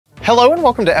Hello and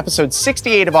welcome to episode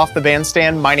 68 of Off the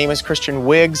Bandstand. My name is Christian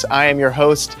Wiggs. I am your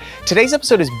host. Today's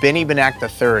episode is Benny Benack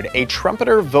III, a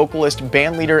trumpeter, vocalist,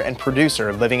 bandleader, and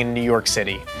producer living in New York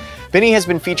City. Benny has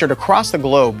been featured across the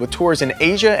globe with tours in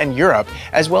Asia and Europe,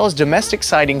 as well as domestic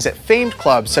sightings at famed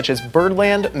clubs such as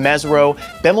Birdland, Mesro,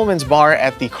 Bemelman's Bar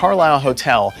at the Carlisle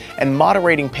Hotel, and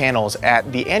moderating panels at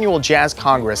the annual Jazz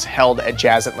Congress held at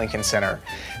Jazz at Lincoln Center.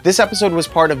 This episode was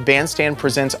part of Bandstand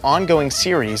Presents' ongoing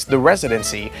series, The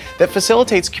Residency, that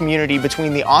facilitates community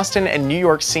between the Austin and New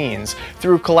York scenes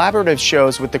through collaborative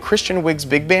shows with the Christian Wiggs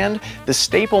Big Band, the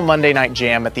staple Monday Night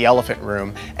Jam at the Elephant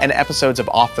Room, and episodes of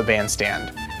Off the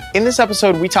Bandstand. In this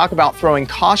episode, we talk about throwing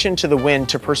caution to the wind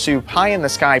to pursue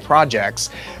pie-in-the-sky projects.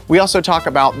 We also talk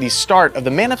about the start of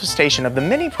the manifestation of the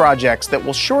many projects that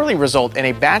will surely result in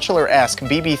a Bachelor-esque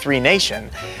BB3 Nation,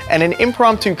 and an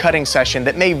impromptu cutting session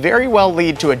that may very well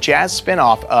lead to a jazz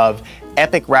spin-off of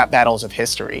Epic Rap Battles of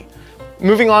History.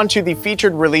 Moving on to the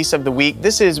featured release of the week,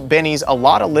 this is Benny's A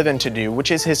Lot of Livin to Do,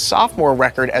 which is his sophomore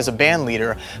record as a band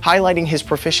leader, highlighting his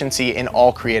proficiency in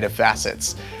all creative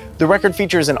facets. The record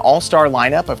features an all-star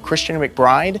lineup of Christian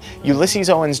McBride,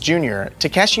 Ulysses Owens Jr.,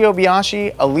 Takeshi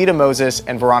Ohbayashi, Alita Moses,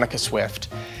 and Veronica Swift.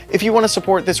 If you want to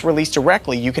support this release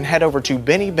directly, you can head over to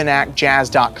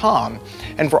BennyBenackJazz.com.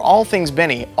 And for all things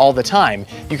Benny, all the time,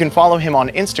 you can follow him on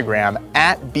Instagram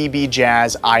at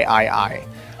BBJazzIII.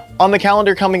 On the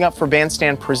calendar coming up for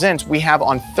Bandstand Presents, we have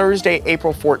on Thursday,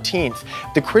 April 14th,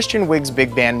 the Christian Wiggs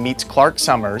Big Band meets Clark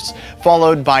Summers,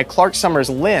 followed by Clark Summers'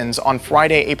 Lens on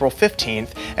Friday, April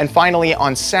 15th, and finally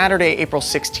on Saturday, April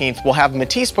 16th, we'll have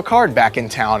Matisse Picard back in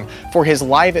town for his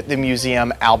Live at the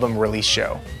Museum album release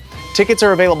show. Tickets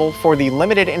are available for the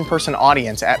limited in-person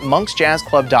audience at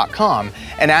monksjazzclub.com,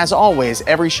 and as always,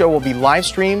 every show will be live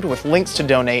streamed with links to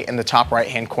donate in the top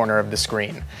right-hand corner of the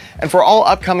screen. And for all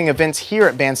upcoming events here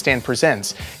at Bandstand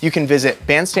Presents, you can visit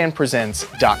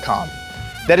bandstandpresents.com.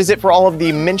 That is it for all of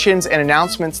the mentions and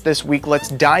announcements this week. Let's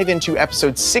dive into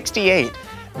episode 68,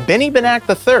 Benny Benack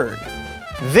III.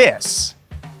 This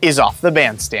is Off the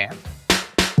Bandstand.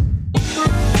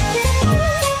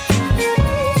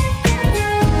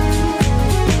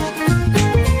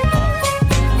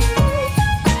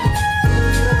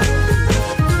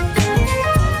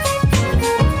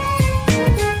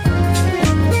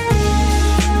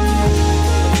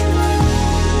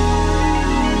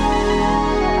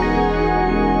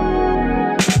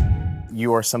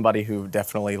 You are somebody who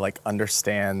definitely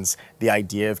understands the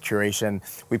idea of curation.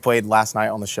 We played last night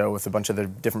on the show with a bunch of the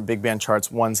different big band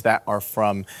charts, ones that are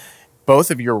from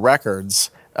both of your records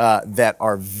that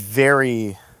are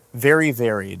very, very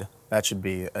varied. That should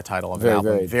be a title of an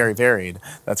album. Varied. Very varied.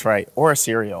 That's right. Or a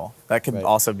serial. That could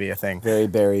also be a thing. Very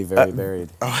varied.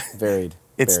 Varied.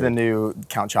 It's the new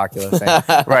Count Chocula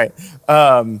thing. Right.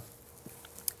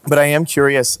 But I am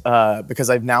curious because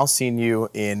I've now seen you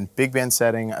in big band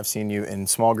setting, I've seen you in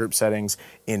small group settings,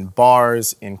 in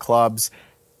bars, in clubs.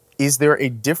 Is there a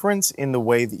difference in the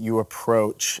way that you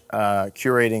approach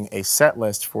curating a set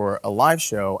list for a live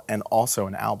show and also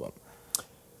an album?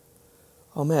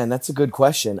 Oh man, that's a good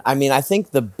question. I mean, I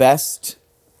think the best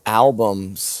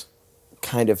albums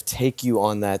kind of take you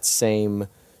on that same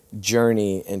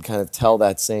journey and kind of tell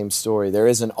that same story. There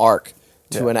is an arc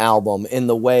to an album in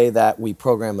the way that we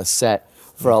program a set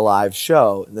for a live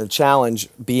show. The challenge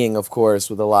being, of course,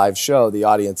 with a live show, the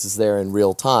audience is there in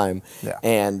real time. Yeah.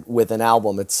 And with an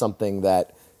album, it's something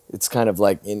that it's kind of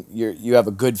like you have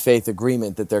a good faith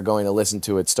agreement that they're going to listen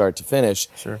to it start to finish.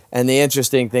 Sure. And the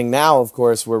interesting thing now, of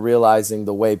course, we're realizing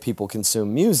the way people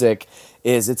consume music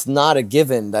is it's not a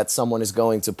given that someone is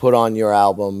going to put on your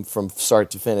album from start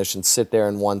to finish and sit there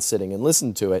in one sitting and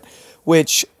listen to it,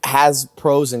 which has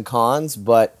pros and cons.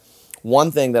 But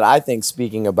one thing that I think,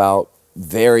 speaking about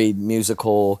varied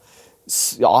musical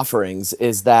offerings,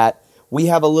 is that we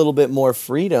have a little bit more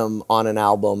freedom on an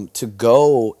album to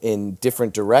go in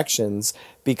different directions,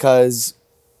 because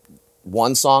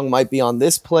one song might be on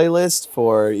this playlist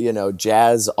for,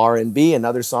 jazz R&B.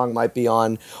 Another song might be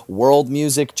on world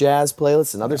music jazz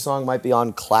playlist. Another song might be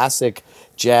on classic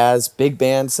jazz, big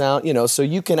band sound, so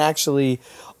you can actually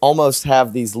almost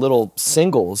have these little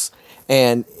singles.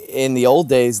 And in the old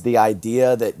days, the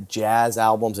idea that jazz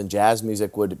albums and jazz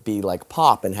music would be like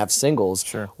pop and have singles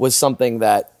was something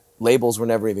that labels were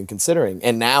never even considering.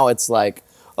 And now it's like,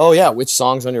 oh yeah, which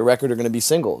songs on your record are going to be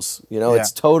singles?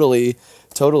 It's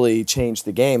totally changed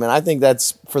the game. And I think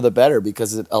that's for the better,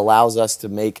 because it allows us to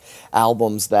make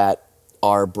albums that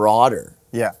are broader.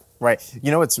 Yeah, right.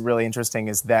 What's really interesting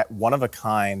is that one of a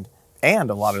kind and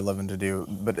A Lot of Livin to do,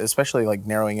 but especially like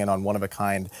narrowing in on One of a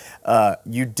Kind,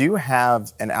 you do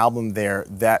have an album there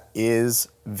that is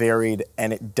varied,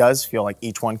 and it does feel like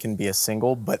each one can be a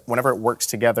single, but whenever it works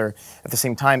together at the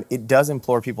same time, it does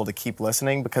implore people to keep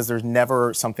listening because there's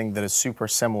never something that is super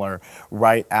similar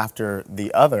right after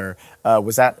the other.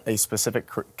 Was that a specific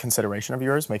consideration of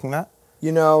yours making that?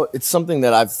 You know, it's something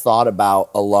that I've thought about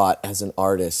a lot as an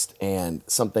artist, and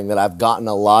something that I've gotten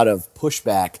a lot of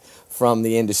pushback from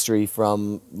the industry,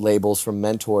 from labels, from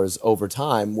mentors over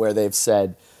time, where they've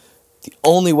said, the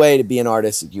only way to be an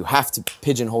artist is you have to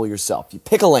pigeonhole yourself. You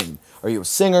pick a lane. Are you a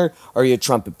singer? Are you a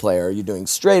trumpet player? Are you doing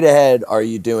straight ahead? Are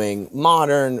you doing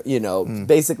modern? You know,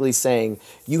 basically saying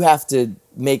you have to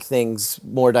make things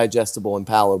more digestible and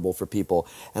palatable for people.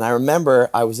 And I remember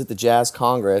I was at the Jazz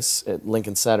Congress at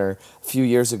Lincoln Center a few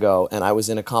years ago, and I was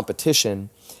in a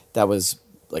competition that was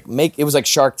like it was like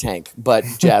Shark Tank, but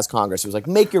Jazz Congress. It was like,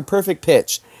 make your perfect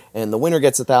pitch, and the winner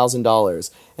gets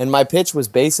 $1,000. And my pitch was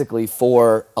basically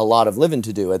for A Lot of Livin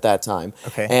to do at that time.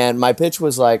 Okay. And my pitch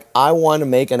was like, I want to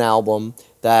make an album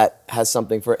that has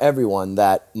something for everyone,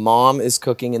 that mom is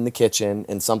cooking in the kitchen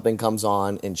and something comes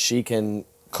on and she can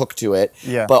cook to it.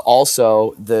 Yeah. But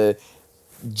also the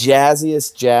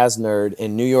jazziest jazz nerd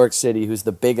in New York City, who's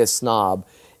the biggest snob,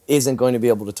 isn't going to be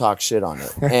able to talk shit on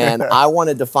it. And I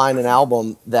wanted to find an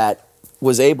album that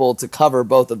was able to cover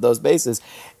both of those bases.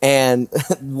 And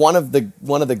one of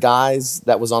the guys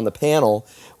that was on the panel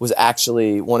was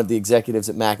actually one of the executives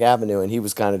at Mack Avenue, and he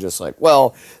was kind of just like,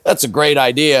 well, that's a great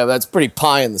idea. That's pretty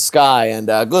pie in the sky, and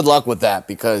good luck with that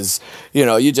because, you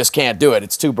know, you just can't do it.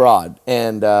 It's too broad.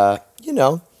 And, you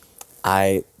know,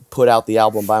 I put out the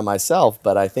album by myself,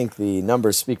 but I think the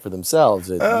numbers speak for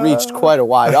themselves. It reached quite a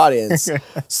wide audience.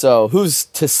 So who's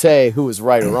to say who was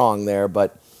right or wrong there?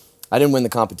 But I didn't win the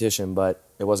competition, but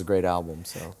it was a great album.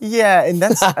 So yeah, and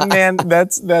that's man,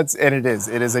 that's and it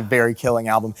is a very killing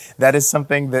album. That is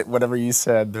something that whatever you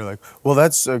said, they're like, well,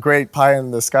 that's a great pie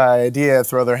in the sky idea.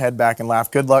 Throw their head back and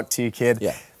laugh. Good luck to you, kid.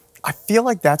 Yeah. I feel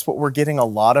like that's what we're getting a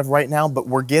lot of right now, but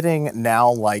we're getting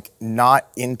now like not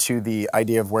into the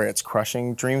idea of where it's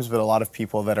crushing dreams, but a lot of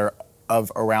people that are of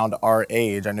around our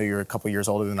age. I know you're a couple years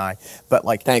older than I, but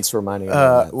like, thanks for reminding me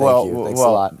of that. Thank you. Thanks a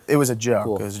lot. It was a joke.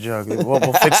 Cool. It was a joke.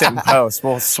 We'll fix it in post.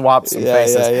 We'll swap some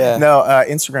faces. Yeah. No,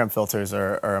 Instagram filters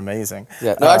are amazing.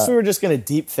 Yeah. No, actually, we're just gonna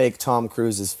deep fake Tom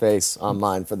Cruise's face on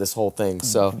mine for this whole thing.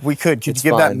 So we could you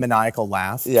give that maniacal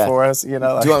laugh for us? You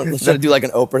know, should I do like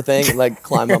an Oprah thing and like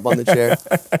climb up on the chair?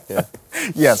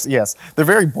 Yeah. Yes. They're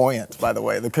very buoyant, by the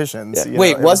way. The cushions. Yeah.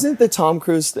 Wait, wasn't the Tom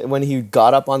Cruise when he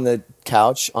got up on the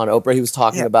couch on Oprah, he was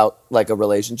talking about like a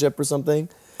relationship or something?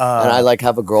 And I like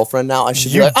have a girlfriend now. I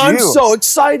should be like, I'm so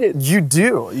excited. You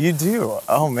do.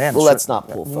 Oh man. Well, let's not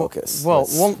pull focus. Well,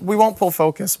 we won't pull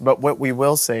focus, but what we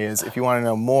will say is if you want to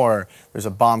know more, there's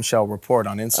a bombshell report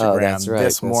on Instagram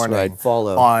this morning. That's right.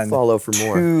 Follow for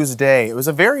more. Tuesday. It was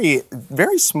a very,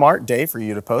 very smart day for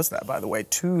you to post that, by the way.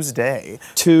 Tuesday.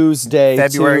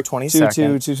 February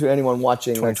 22nd. To anyone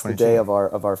watching, that's the day of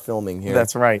our filming here.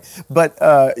 That's right. But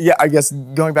yeah, I guess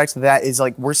going back to that is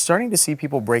like we're starting to see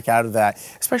people break out of that,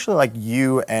 especially like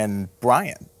you and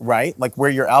Brian, right? Like where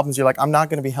your albums, you're like, I'm not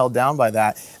going to be held down by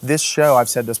that. This show, I've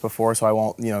said this before, so I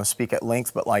won't, speak at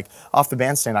length, but like off the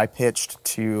bandstand, I pitched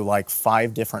to like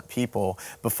 5 different people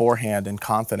beforehand in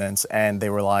confidence, and they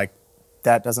were like,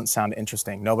 that doesn't sound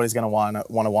interesting. Nobody's going to want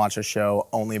to watch a show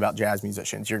only about jazz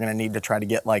musicians. You're going to need to try to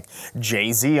get like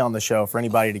Jay-Z on the show for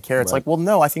anybody to care. It's like, well,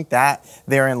 no, I think that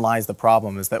therein lies the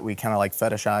problem, is that we kind of like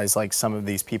fetishize like some of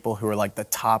these people who are like the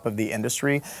top of the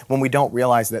industry when we don't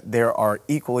realize that there are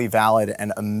equally valid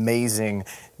and amazing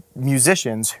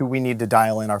musicians who we need to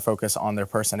dial in our focus on their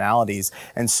personalities.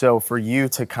 And so for you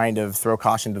to kind of throw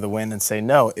caution to the wind and say,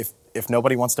 no, if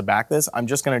nobody wants to back this, I'm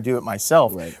just going to do it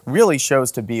myself, really shows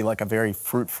to be like a very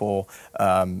fruitful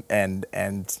and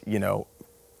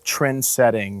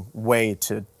trend-setting way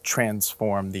to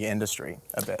transform the industry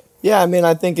a bit. Yeah, I mean,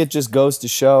 I think it just goes to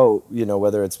show,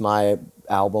 whether it's my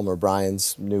album or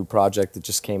Brian's new project that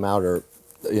just came out, or,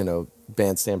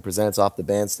 Bandstand Presents, Off the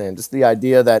Bandstand, just the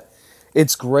idea that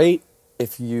it's great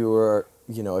if you're,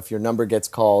 if your number gets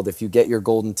called, if you get your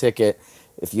golden ticket,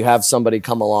 if you have somebody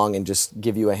come along and just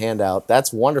give you a handout,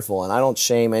 that's wonderful. And I don't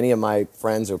shame any of my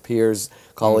friends or peers,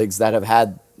 colleagues that have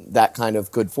had that kind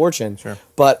of good fortune. Sure.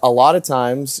 But a lot of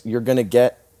times you're going to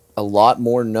get a lot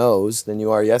more no's than you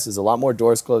are yeses, a lot more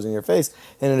doors closing in your face.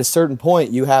 And at a certain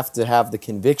point, you have to have the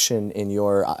conviction in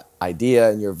your idea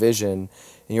and your vision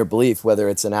and your belief, whether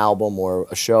it's an album or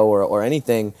a show or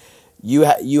anything. You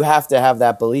have to have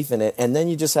that belief in it. And then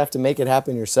you just have to make it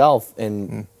happen yourself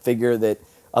and figure that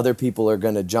other people are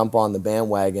going to jump on the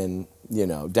bandwagon you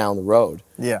know, down the road.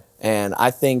 Yeah. And I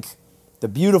think the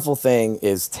beautiful thing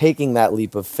is taking that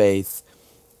leap of faith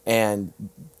and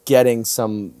getting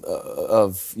some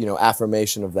of, you know,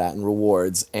 affirmation of that and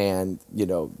rewards. And, you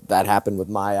know, that happened with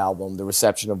my album, the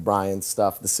reception of Brian's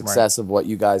stuff, the success of what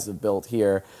you guys have built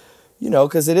here. You know,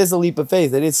 because it is a leap of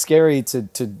faith. It is scary to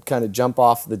kind of jump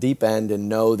off the deep end and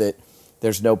know that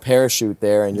there's no parachute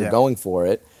there and you're going for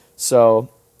it. So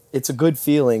it's a good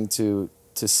feeling to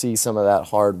see some of that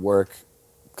hard work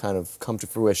kind of come to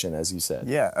fruition, as you said.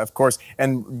 Yeah, of course.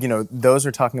 And, you know, those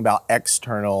are talking about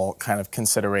external kind of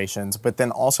considerations, but then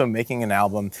also making an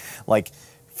album like,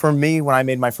 for me, when I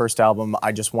made my first album,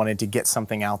 I just wanted to get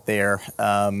something out there.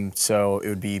 So it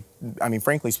would be, I mean,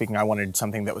 frankly speaking, I wanted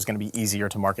something that was going to be easier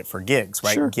to market for gigs,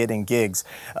 right? Sure. Getting gigs.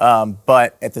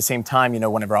 But at the same time, you know,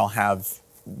 whenever I'll have,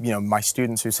 you know, my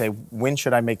students who say, when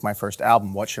should I make my first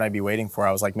album? What should I be waiting for?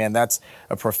 I was like, man, that's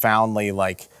a profoundly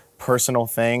like personal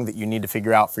thing that you need to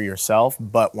figure out for yourself.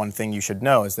 But one thing you should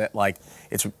know is that like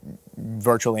it's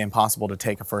virtually impossible to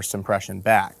take a first impression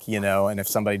back, you know, and if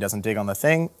somebody doesn't dig on the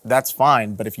thing, that's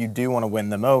fine. But if you do want to win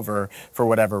them over for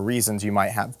whatever reasons you might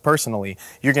have personally,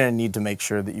 you're going to need to make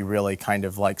sure that you really kind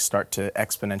of like start to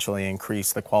exponentially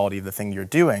increase the quality of the thing you're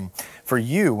doing. For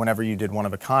you, whenever you did One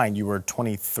of a Kind, you were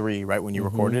 23, right, when you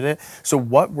recorded it. So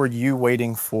what were you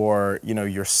waiting for, you know,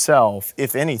 yourself,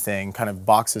 if anything, kind of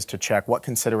boxes to check? What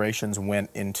considerations went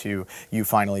into you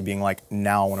finally being like,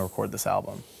 now I want to record this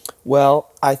album? Well,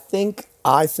 I think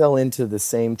I fell into the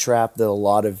same trap that a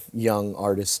lot of young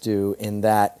artists do, in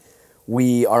that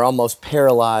we are almost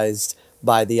paralyzed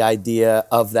by the idea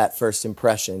of that first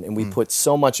impression, and we put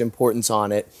so much importance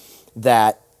on it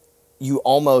that you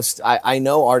almost, I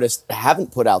know artists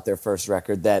haven't put out their first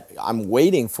record that I'm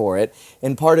waiting for it,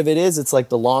 and part of it is it's like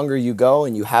the longer you go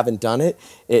and you haven't done it,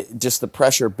 it just the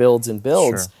pressure builds and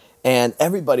builds. Sure. And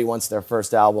everybody wants their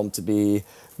first album to be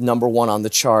 #1 on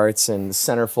the charts and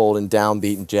centerfold and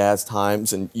downbeat and jazz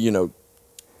times. And, you know,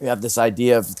 you have this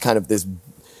idea of kind of this,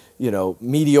 you know,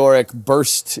 meteoric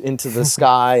burst into the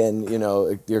sky and, you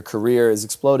know, your career has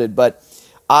exploded. But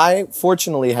I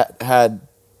fortunately had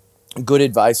good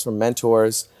advice from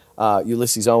mentors,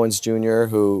 Ulysses Owens Jr.,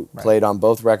 who played on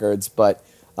both records, but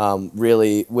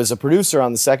really was a producer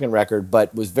on the second record,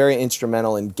 but was very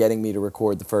instrumental in getting me to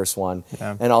record the first one.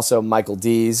 Yeah. And also Michael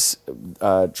Dees,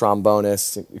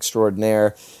 trombonist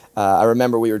extraordinaire. I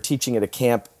remember we were teaching at a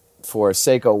camp for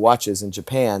Seiko watches in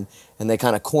Japan, and they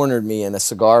kind of cornered me in a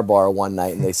cigar bar one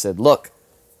night, and they said, look,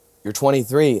 you're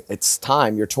 23, it's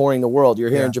time, you're touring the world,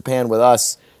 you're here in Japan with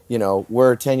us, you know,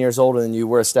 we're 10 years older than you,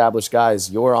 we're established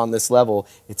guys, you're on this level,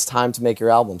 it's time to make your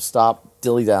album, stop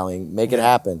dilly-dallying, make it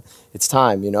happen. It's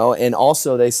time, you know? And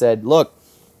also they said, look,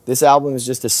 this album is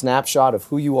just a snapshot of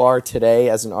who you are today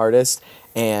as an artist.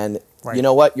 And you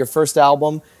know what? Your first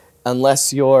album,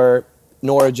 unless you're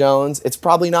Norah Jones, it's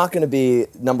probably not going to be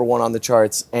 #1 on the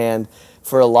charts. And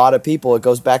for a lot of people, it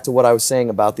goes back to what I was saying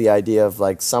about the idea of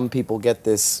like some people get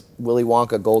this Willy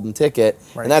Wonka golden ticket,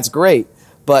 and that's great.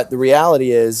 But the reality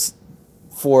is,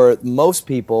 for most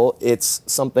people, it's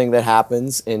something that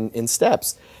happens in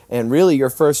steps. And really, your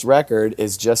first record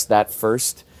is just that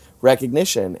first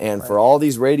recognition. And for all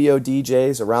these radio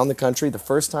DJs around the country, the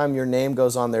first time your name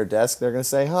goes on their desk, they're going to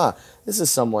say, huh, this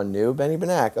is someone new, Benny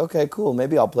Benack. Okay, cool.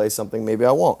 Maybe I'll play something, maybe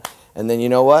I won't. And then you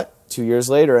know what? 2 years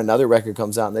later, another record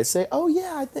comes out, and they say, oh,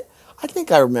 yeah, I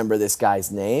think I remember this guy's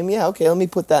name. Yeah, okay, let me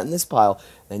put that in this pile.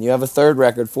 Then you have a third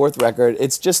record, fourth record.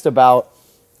 It's just about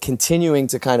continuing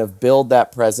to kind of build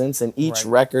that presence, and each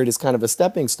record is kind of a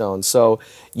stepping stone. So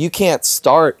you can't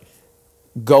start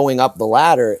going up the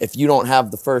ladder if you don't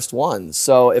have the first one.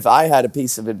 So if I had a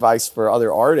piece of advice for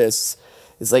other artists,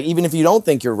 it's like, even if you don't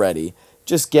think you're ready,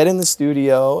 just get in the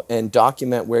studio and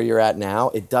document where you're at now.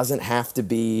 It doesn't have to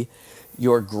be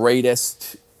your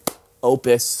greatest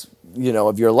opus, you know,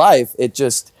 of your life. It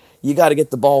just, you got to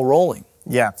get the ball rolling.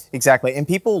 Yeah, exactly. And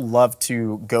people love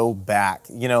to go back,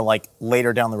 you know, like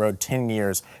later down the road, 10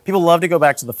 years, people love to go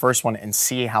back to the first one and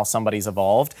see how somebody's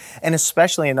evolved. And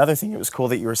especially another thing, it was cool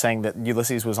that you were saying that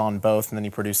Ulysses was on both and then he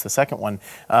produced the second one.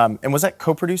 And was that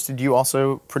co-produced? Did you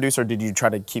also produce, or did you try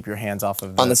to keep your hands off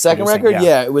of the on the second producing? record?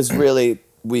 Yeah, it was really,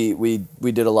 we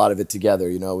did a lot of it together,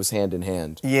 you know, it was hand in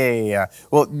hand. Yeah.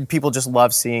 Well, people just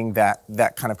love seeing that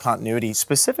kind of continuity.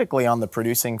 Specifically on the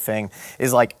producing thing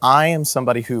is like, I am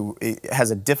somebody who has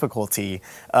a difficulty,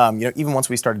 you know, even once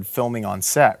we started filming on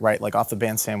set, right? Like Off the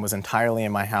Bandstand was entirely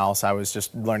in my house. I was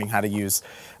just learning how to use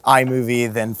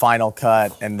iMovie, then Final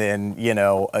Cut, and then, you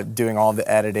know, doing all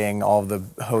the editing, all the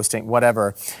hosting,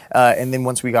 whatever. And then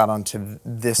once we got onto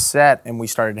this set and we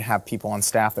started to have people on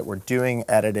staff that were doing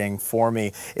editing for me,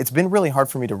 me, it's been really hard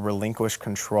for me to relinquish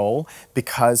control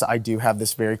because I do have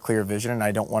this very clear vision and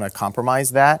I don't want to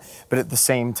compromise that. But at the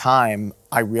same time,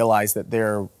 I realize that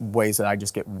there are ways that I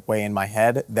just get way in my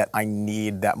head that I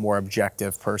need that more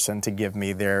objective person to give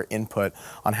me their input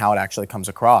on how it actually comes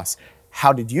across.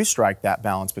 How did you strike that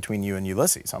balance between you and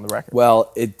Ulysses on the record?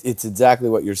 Well, it's exactly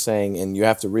what you're saying, and you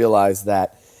have to realize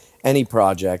that any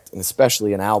project, and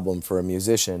especially an album for a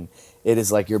musician, it is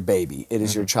like your baby. It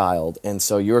is your child, and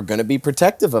so you're going to be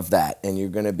protective of that, and you're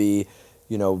going to be,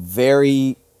 you know,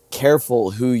 very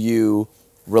careful who you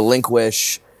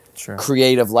relinquish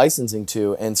creative licensing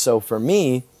to. And so for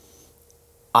me,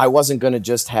 I wasn't going to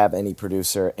just have any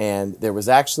producer, and there was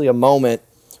actually a moment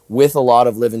with A Lot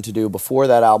of Livin to do before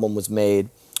that album was made,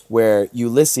 where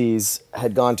Ulysses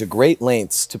had gone to great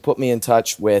lengths to put me in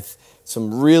touch with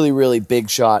some really, really big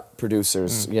shot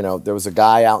producers. You know, there was a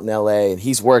guy out in LA and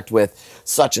he's worked with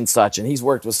such and such, and he's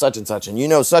worked with such and such, and you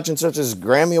know, such and such's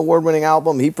Grammy Award winning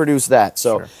album, he produced that.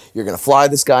 So you're going to fly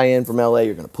this guy in from LA,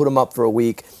 you're going to put him up for a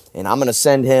week, and I'm going to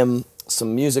send him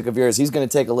some music of yours. He's going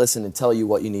to take a listen and tell you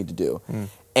what you need to do.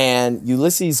 And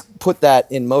Ulysses put that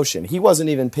in motion. He wasn't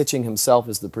even pitching himself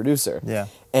as the producer. Yeah.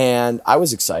 And I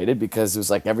was excited because it was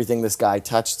like everything this guy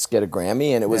touched get a Grammy,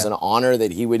 and it was an honor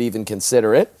that he would even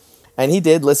consider it. And he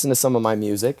did listen to some of my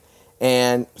music,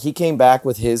 and he came back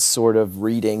with his sort of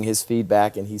reading, his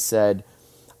feedback, and he said,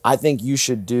 I think you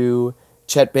should do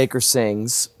Chet Baker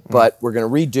Sings, but we're going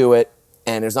to redo it,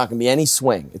 and there's not going to be any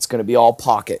swing. It's going to be all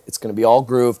pocket. It's going to be all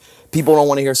groove. People don't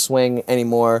want to hear swing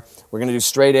anymore. We're going to do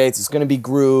straight eights. It's going to be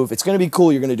groove. It's going to be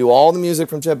cool. You're going to do all the music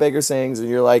from Chet Baker Sings, and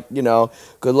you're like, you know,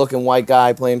 good-looking white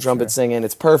guy playing trumpet singing.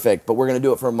 It's perfect, but we're going to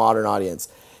do it for a modern audience.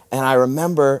 And I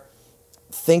remember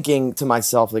thinking to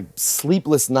myself, like,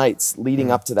 sleepless nights leading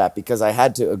up to that, because I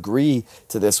had to agree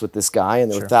to this with this guy,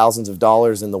 and there were thousands of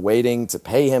dollars in the waiting to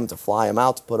pay him, to fly him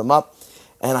out, to put him up.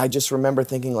 And I just remember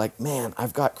thinking, like, man,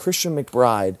 I've got Christian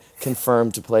McBride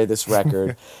confirmed to play this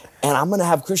record. And I'm going to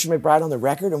have Christian McBride on the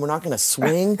record, and we're not going to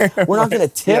swing. We're not going to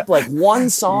tip like one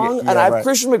song. And I have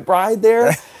Christian McBride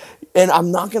there, and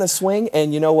I'm not going to swing.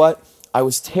 And you know what? I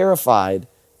was terrified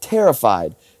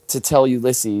to tell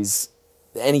Ulysses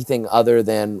anything other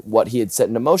than what he had set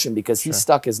into motion, because he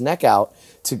stuck his neck out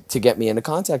to get me into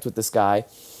contact with this guy.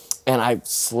 And I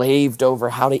slaved over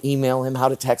how to email him, how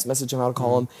to text message him, how to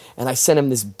call him. And I sent him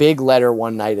this big letter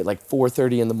one night at like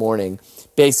 4:30 in the morning,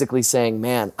 basically saying,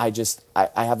 man, I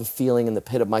have a feeling in the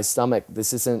pit of my stomach.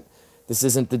 This isn't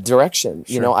the direction.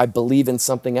 You know, I believe in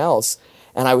something else.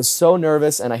 And I was so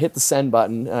nervous, and I hit the send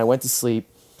button, and I went to sleep.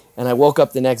 And I woke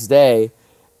up the next day,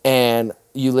 and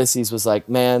Ulysses was like,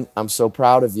 man, I'm so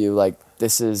proud of you. Like,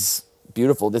 this is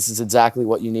beautiful. This is exactly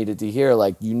what you needed to hear.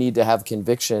 Like, you need to have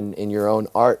conviction in your own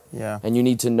art. And you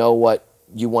need to know what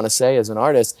you want to say as an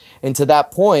artist. And to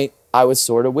that point, I was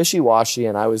sort of wishy-washy,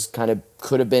 and I was kind of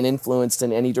could have been influenced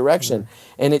in any direction.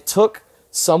 And it took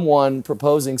someone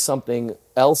proposing something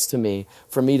else to me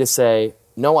for me to say,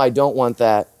 no, I don't want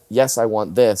that. Yes, I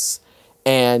want this.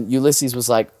 And Ulysses was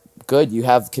like, good, you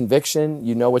have conviction.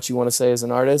 You know what you want to say as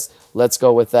an artist. Let's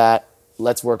go with that.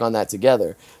 Let's work on that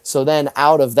together. So then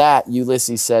out of that,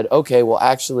 Ulysses said, okay, well,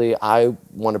 actually, I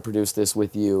want to produce this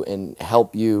with you and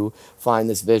help you find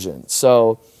this vision.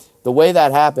 So the way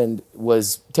that happened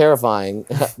was terrifying,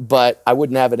 but I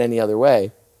wouldn't have it any other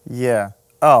way. Yeah.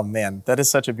 Oh, man, that is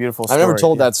such a beautiful story. I've never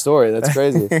told that story. That's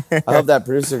crazy. I hope that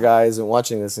producer guy isn't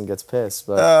watching this and gets pissed.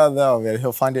 But no, man,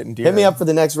 he'll find it endearing. Hit me up for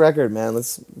the next record, man.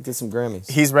 Let's get some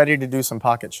Grammys. He's ready to do some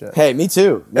pocket shit. Hey, me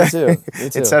too. Me too. Me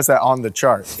too. It says that on the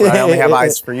chart. I only have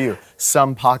eyes for you.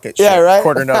 Some pocket shit. Yeah, right?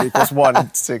 Quarter note equals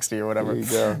 160 or whatever. There you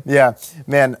go. Yeah,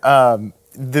 man.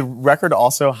 The record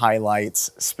also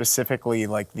highlights specifically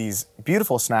like these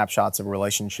beautiful snapshots of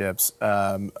relationships,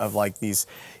 of like these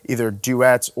either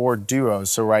duets or duos.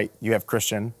 So right, you have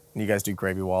Christian, and you guys do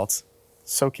Gravy Waltz.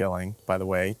 So killing, by the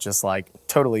way, just like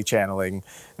totally channeling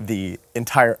the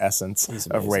entire essence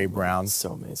of Ray Brown.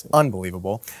 So amazing.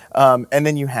 Unbelievable. And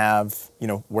then you have, you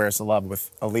know, Where's the Love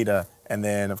with Alita, and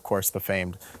then of course the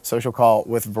famed Social Call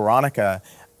with Veronica.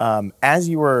 As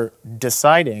you were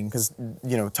deciding, because,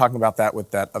 you know, talking about that with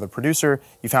that other producer,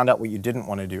 you found out what you didn't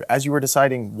want to do. As you were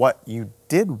deciding what you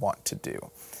did want to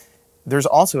do, there's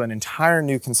also an entire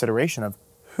new consideration of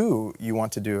who you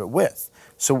want to do it with.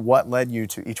 So what led you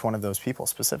to each one of those people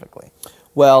specifically?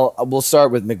 Well, we'll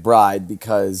start with McBride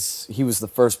because he was the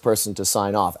first person to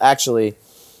sign off. Actually,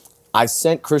 I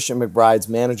sent Christian McBride's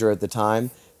manager at the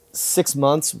time 6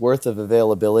 months worth of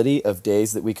availability of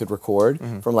days that we could record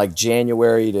from like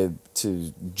January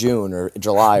to June or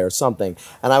July or something.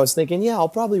 And I was thinking, yeah, I'll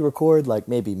probably record like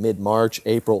maybe mid-March,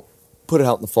 April, put it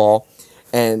out in the fall.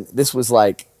 And this was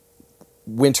like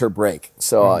winter break.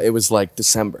 So it was like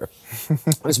December.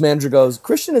 This manager goes,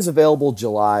 Christian is available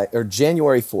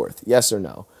January 4th. Yes or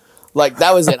no? Like,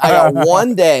 that was it. I got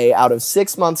 1 day out of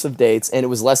 6 months of dates, and it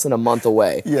was less than a month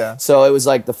away. Yeah. So it was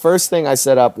like the first thing I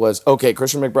set up was, okay,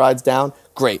 Christian McBride's down.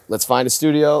 Great. Let's find a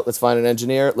studio. Let's find an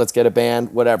engineer. Let's get a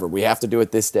band, whatever. We have to do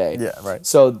it this day. Yeah, right.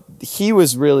 So he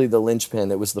was really the linchpin.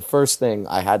 It was the first thing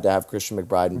I had to have Christian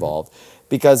McBride involved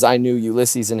because I knew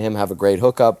Ulysses and him have a great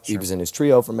hookup. Sure. He was in his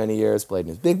trio for many years, played in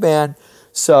his big band.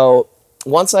 So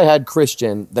once I had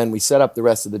Christian, then we set up the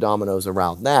rest of the dominoes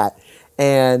around that.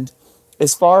 And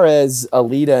as far as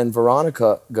Alita and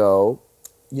Veronica go,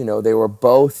 you know, they were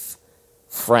both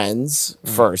friends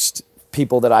first,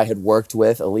 people that I had worked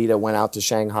with. Alita went out to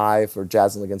Shanghai for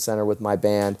Jazz and Lincoln Center with my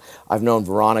band. I've known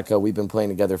Veronica. We've been playing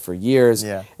together for years.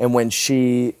 Yeah. And when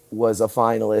she was a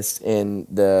finalist in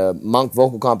the Monk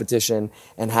vocal competition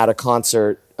and had a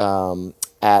concert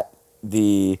at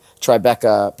the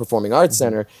Tribeca Performing Arts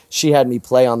Center, she had me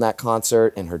play on that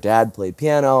concert, and her dad played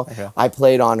piano. Okay. I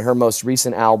played on her most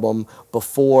recent album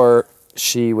before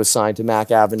she was signed to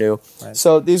Mack Avenue. Right.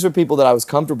 So these were people that I was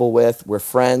comfortable with. We're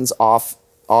friends off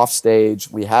stage.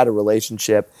 We had a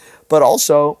relationship. But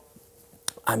also,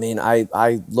 I mean,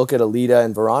 I look at Alita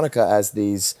and Veronica as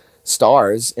these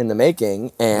stars in the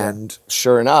making, and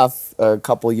sure enough, a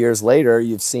couple years later,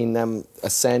 you've seen them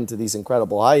ascend to these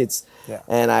incredible heights. Yeah.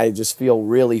 And I just feel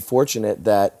really fortunate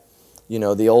that, you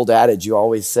know, the old adage you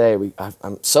always say,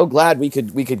 I'm so glad we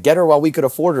could get her while we could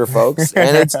afford her, folks.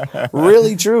 And it's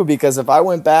really true, because if I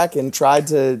went back and tried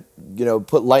to, you know,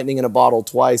 put lightning in a bottle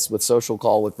twice with Social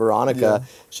Call with Veronica,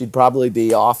 she'd probably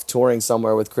be off touring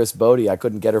somewhere with Chris Bodie. I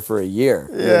couldn't get her for a year,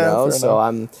 you know? So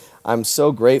I'm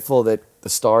so grateful that the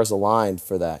stars aligned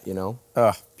for that, you know?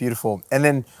 Oh, beautiful. And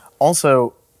then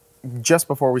also, just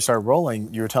before we started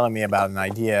rolling, you were telling me about an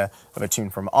idea of a tune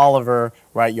from Oliver,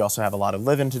 right? You also have A Lot of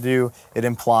Livin to do. It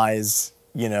implies,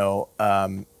 you know,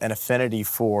 an affinity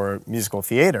for musical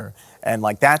theater. And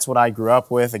like, that's what I grew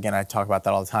up with. Again, I talk about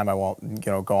that all the time. I won't,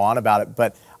 you know, go on about it,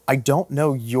 but I don't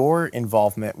know your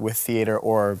involvement with theater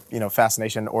or, you know,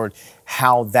 fascination or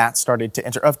how that started to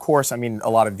enter. Of course, I mean, a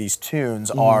lot of these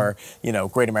tunes are, you know,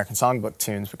 Great American Songbook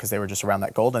tunes because they were just around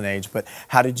that golden age. But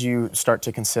how did you start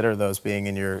to consider those being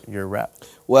in your rep?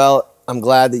 Well, I'm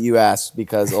glad that you asked,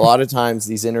 because a lot of times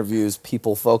these interviews,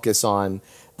 people focus on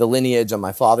the lineage on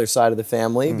my father's side of the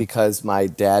family, because my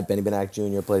dad, Benny Benack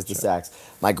Jr., plays the sax.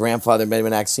 My grandfather, Benny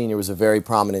Benack Sr., was a very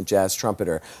prominent jazz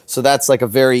trumpeter. So that's like a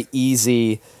very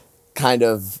easy kind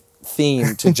of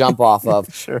theme to jump off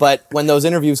of. Sure. But when those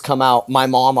interviews come out, my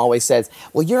mom always says,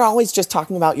 well, you're always just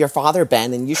talking about your father,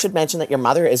 Ben, and you should mention that your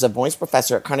mother is a voice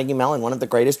professor at Carnegie Mellon, one of the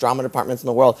greatest drama departments in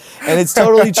the world. And it's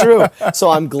totally true. So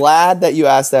I'm glad that you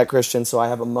asked that, Christian. So I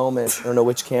have a moment, I don't know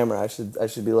which camera I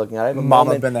should be looking at. I have a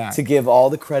moment to give all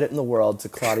the credit in the world to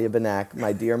Claudia Benack,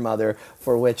 my dear mother,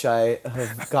 for which I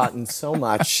have gotten so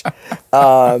much.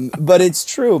 But it's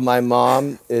true. My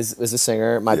mom is a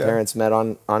singer. My parents met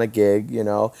on a gig, you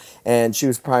know, and she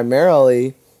was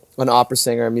primarily an opera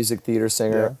singer, a music theater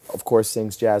singer, of course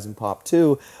sings jazz and pop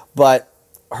too, but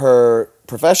her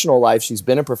professional life, she's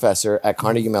been a professor at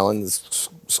Carnegie Mellon, the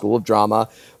School of Drama,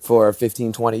 for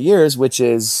 15, 20 years, which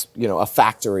is, you know, a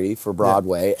factory for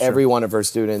Broadway. Sure. Every one of her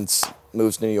students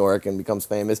moves to New York and becomes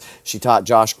famous. She taught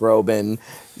Josh Groban.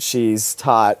 She's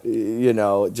taught, you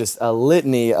know, just a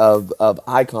litany of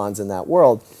icons in that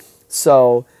world.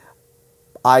 So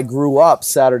I grew up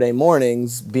Saturday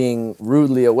mornings being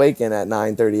rudely awakened at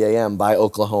 9:30 a.m. by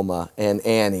Oklahoma and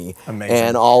Annie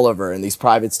and Oliver and these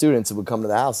private students who would come to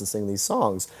the house and sing these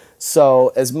songs.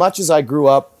 So as much as I grew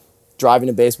up driving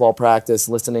to baseball practice,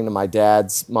 listening to my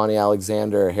dad's Monty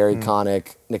Alexander, Harry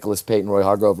Connick, Nicholas Payton, Roy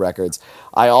Hargrove records,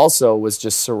 I also was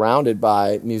just surrounded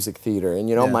by music theater. And,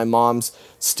 you know, my mom's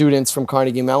students from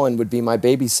Carnegie Mellon would be my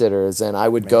babysitters, and I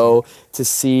would go to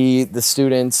see the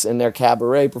students in their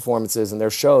cabaret performances and their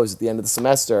shows at the end of the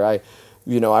semester. I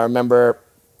remember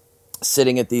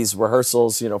sitting at these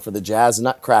rehearsals, you know, for the Jazz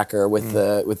Nutcracker with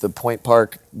the Point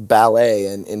Park Ballet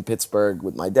in Pittsburgh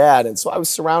with my dad. And so I was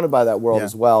surrounded by that world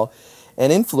as well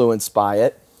and influenced by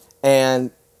it. And,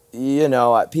 you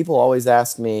know, people always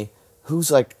ask me,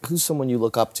 who's someone you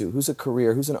look up to? Who's a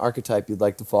career? Who's an archetype you'd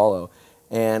like to follow?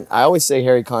 And I always say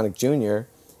Harry Connick Jr.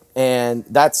 And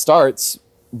that starts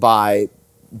by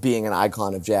being an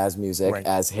icon of jazz music,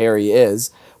 as Harry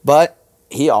is. But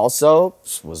he also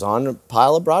was on a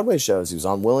pile of Broadway shows. He was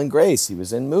on Will and Grace. He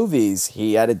was in movies.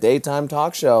 He had a daytime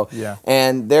talk show. Yeah.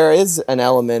 And there is an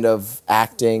element of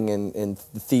acting and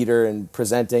theater and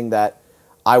presenting that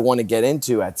I want to get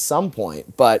into at some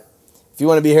point. But if if you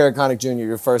want to be Harry Connick Jr.,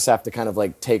 you first have to kind of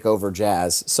like take over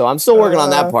jazz. So I'm still working on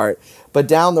that part. But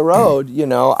down the road, you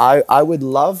know, I would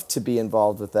love to be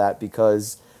involved with that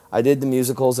because I did the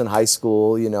musicals in high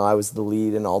school. You know, I was the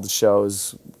lead in all the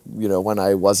shows, you know, when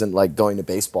I wasn't like going to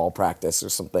baseball practice or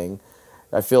something.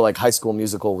 I feel like High School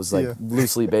Musical was like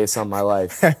loosely based on my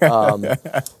life.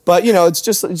 But, you know, it's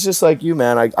just like you,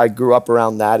 man. I grew up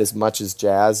around that as much as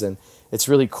jazz, and it's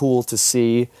really cool to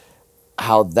see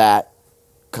how that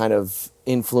kind of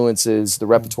influences the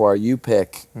repertoire you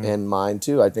pick and mine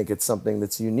too. I think it's something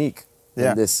that's unique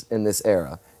in this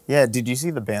era. Yeah, did you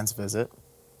see The Band's Visit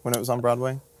when it was on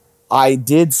Broadway? I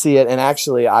did see it, and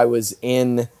actually I was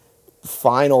in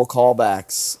final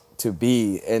callbacks to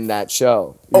be in that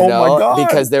show. You know? My God.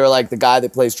 Because they were like the guy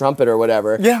that plays trumpet or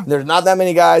whatever. Yeah. There's not that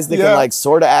many guys that can like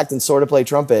sort of act and sort of play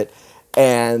trumpet.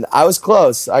 And I was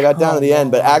close. I got down to the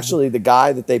end, but actually the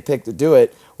guy that they picked to do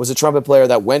it was a trumpet player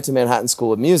that went to Manhattan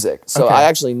School of Music. So I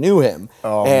actually knew him.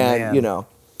 And, you know,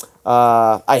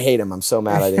 I hate him. I'm so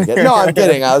mad I didn't get it. No, I'm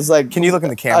kidding. I was like... Can you look in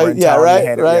the camera and tell him you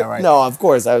hate him? Yeah, right. No, of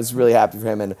course. I was really happy for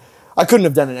him. And I couldn't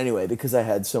have done it anyway because I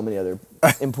had so many other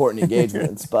important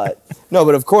engagements. But no,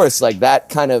 but of course, like that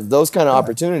kind of, those kind of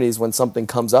opportunities when something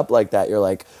comes up like that, you're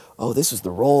like, oh, this is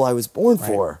the role I was born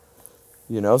for.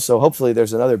 You know, so hopefully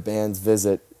there's another Band's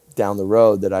Visit down the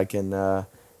road that I can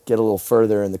get a little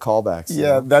further in the callbacks.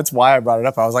 Yeah, that's why I brought it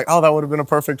up. I was like, oh, that would have been a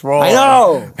perfect role. I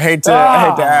know. I hate to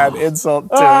add insult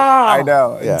to I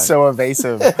know. It's so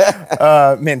evasive.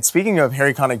 Man, speaking of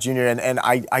Harry Connick Jr., and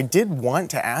I did want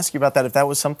to ask you about that, if that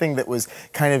was something that was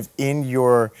kind of in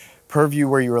your purview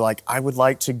where you were like, I would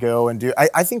like to go and do.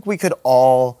 I think we could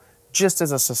all, just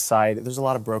as a society, there's a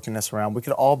lot of brokenness around. We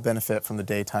could all benefit from the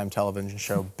daytime television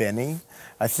show Benny.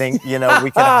 I think, you know, we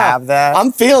could have that.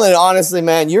 I'm feeling it, honestly,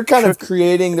 man. You're kind of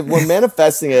creating, we're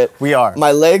manifesting it. We are.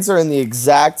 My legs are in the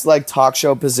exact, like, talk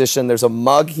show position. There's a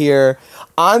mug here.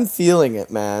 I'm feeling it,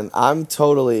 man. I'm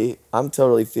totally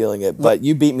feeling it. But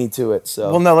you beat me to it, so.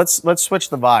 Well, no, let's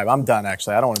switch the vibe. I'm done,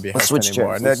 actually. I don't want to be a host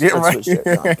anymore. Let's switch chairs.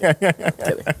 No, I'm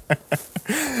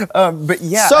kidding. But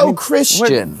yeah. So I mean,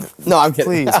 Christian. No, I'm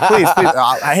kidding. Please.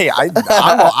 Hey,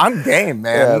 I'm game,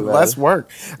 man. Yeah, Let's work.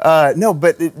 No,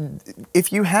 but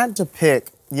if you had to pick,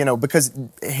 you know, because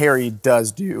Harry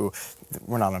does do,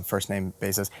 we're not on first name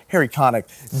basis, Harry Connick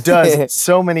does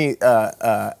so many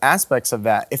aspects of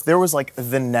that. If there was like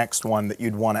the next one that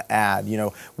you'd want to add, you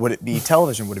know, would it be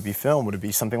television? Would it be film? Would it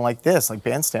be something like this, like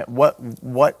Bandstand?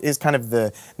 What is kind of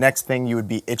the next thing you would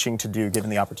be itching to do given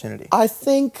the opportunity? I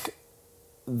think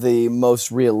the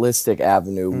most realistic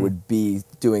avenue would be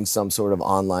doing some sort of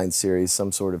online series,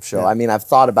 some sort of show. Yeah. I mean, I've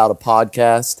thought about a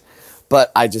podcast, but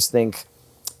I just think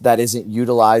that isn't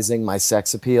utilizing my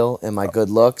sex appeal and my good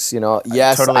looks. You know,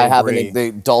 yes, I have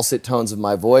the dulcet tones of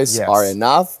my voice are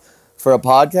enough for a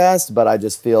podcast, but I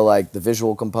just feel like the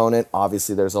visual component,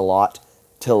 obviously there's a lot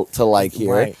to like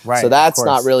here. Right, so that's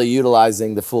not really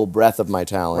utilizing the full breadth of my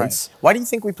talents. Right. Why do you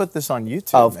think we put this on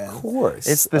YouTube, man? Of course.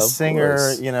 It's the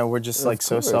singer, you know, we're just like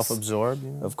so self-absorbed.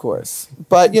 You know? Of course.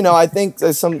 But, you know, I think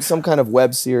there's some kind of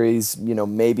web series, you know,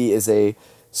 maybe is a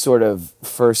sort of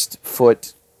first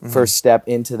step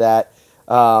into that.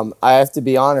 I have to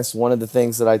be honest, one of the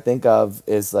things that I think of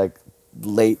is like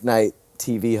late night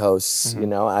TV hosts, you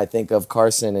know, I think of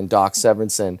Carson and Doc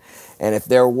Severinsen. And if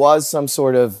there was some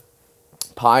sort of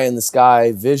pie in the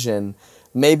sky vision,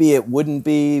 maybe it wouldn't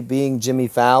be being Jimmy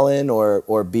Fallon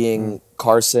or being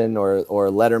Carson or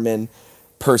Letterman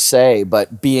per se,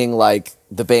 but being like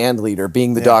the band leader,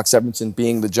 being the Doc Severinsen,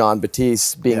 being the John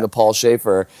Batiste, being the Paul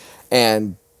Schaefer,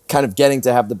 and kind of getting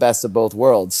to have the best of both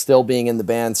worlds, still being in the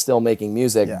band, still making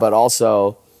music, but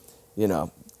also, you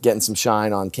know, getting some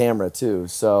shine on camera too.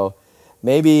 So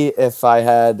maybe if I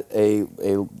had a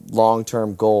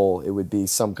long-term goal, it would be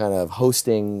some kind of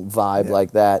hosting vibe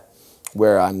like that,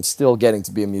 where I'm still getting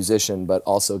to be a musician, but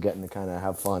also getting to kind of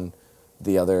have fun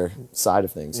the other side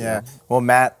of things. Yeah. Well,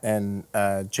 Matt and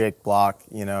Jake Block,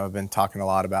 you know, have been talking a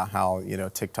lot about how, you know,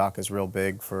 TikTok is real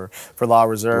big for Law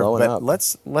Reserve. Blowing up.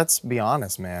 Let's be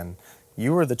honest, man.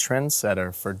 You were the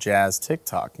trendsetter for jazz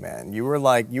TikTok, man. You were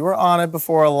on it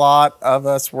before a lot of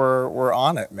us were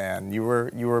on it, man. You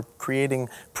were creating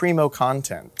primo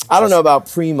content. I don't know about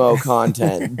primo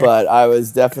content, but I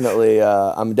was definitely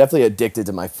I'm definitely addicted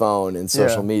to my phone and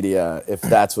social media, if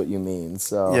that's what you mean.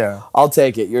 So I'll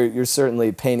take it. You're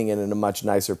certainly painting it in a much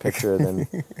nicer picture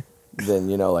than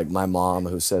you know, like my mom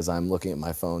who says I'm looking at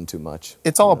my phone too much.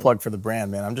 It's all a plug for the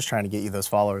brand, man. I'm just trying to get you those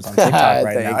followers on TikTok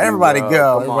right now. Everybody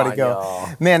go.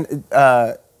 Man,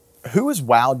 who has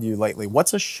wowed you lately?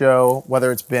 What's a show,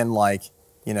 whether it's been like,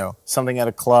 you know, something at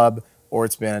a club, or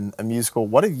it's been a musical.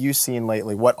 What have you seen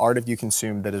lately? What art have you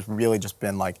consumed that has really just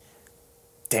been like,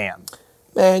 damn?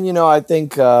 Man, you know, I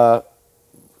think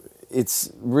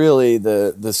it's really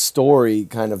the story,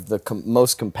 kind of the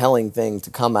most compelling thing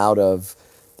to come out of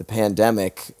the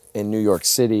pandemic in New York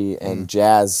City and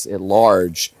jazz at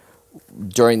large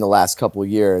during the last couple of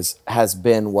years has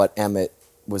been what Emmett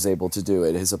was able to do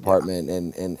at his apartment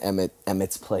in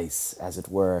Emmett's place, as it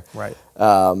were. Right.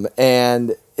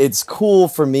 And it's cool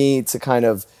for me to kind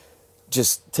of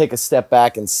just take a step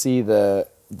back and see the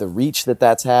reach that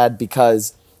that's had,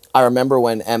 because I remember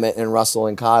when Emmett and Russell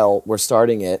and Kyle were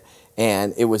starting it,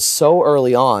 and it was so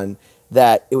early on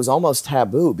that it was almost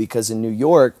taboo, because in New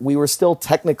York, we were still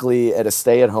technically at a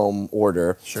stay-at-home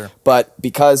order. Sure. But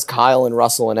because Kyle and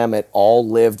Russell and Emmett all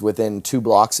lived within 2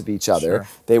 blocks of each other,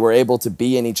 they were able to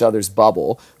be in each other's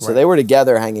bubble. So they were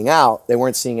together hanging out. They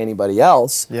weren't seeing anybody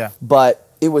else. Yeah. But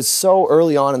it was so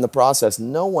early on in the process.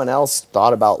 No one else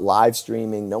thought about live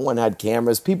streaming. No one had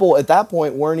cameras. People at that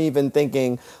point weren't even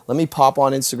thinking, let me pop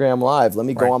on Instagram Live. Let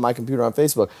me go on my computer on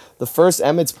Facebook. The first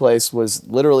Emmett's Place was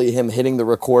literally him hitting the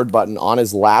record button on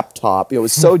his laptop. It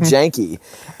was so janky.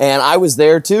 And I was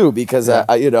there too, because,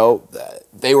 you know,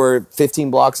 they were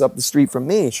 15 blocks up the street from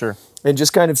me. Sure. And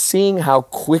just kind of seeing how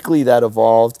quickly that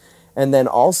evolved. And then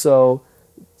also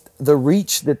the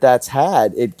reach that that's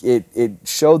had, it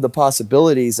showed the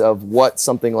possibilities of what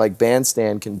something like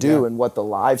Bandstand can do, and what the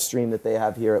live stream that they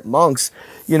have here at Monk's,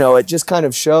 you know, it just kind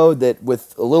of showed that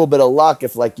with a little bit of luck,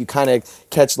 if like you kind of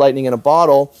catch lightning in a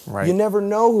bottle, you never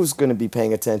know who's going to be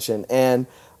paying attention. And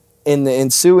in the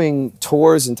ensuing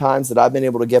tours and times that I've been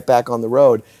able to get back on the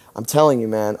road, I'm telling you,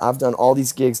 man, I've done all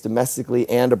these gigs domestically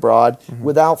and abroad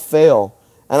without fail.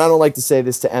 And I don't like to say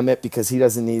this to Emmett, because he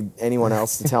doesn't need anyone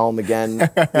else to tell him again,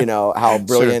 you know, how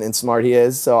brilliant and smart he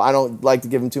is. So I don't like to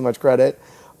give him too much credit.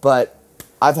 But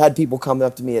I've had people come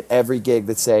up to me at every gig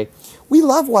that say, we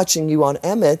love watching you on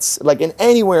Emmett's, like in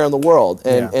anywhere in the world.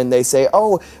 And they say,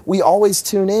 oh, we always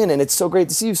tune in and it's so great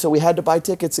to see you. So we had to buy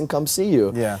tickets and come see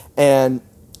you. Yeah. And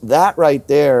that right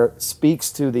there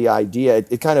speaks to the idea.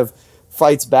 It kind of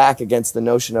fights back against the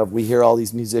notion of, we hear all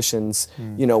these musicians,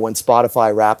 you know, when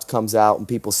Spotify Wrapped comes out and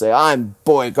people say, I'm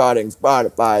boycotting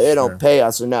Spotify, they don't pay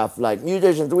us enough, like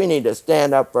musicians, we need to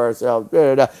stand up for ourselves,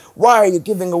 why are you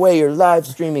giving away your live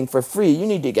streaming for free, you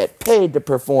need to get paid to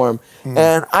perform.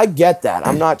 And I get that,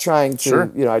 I'm not trying to,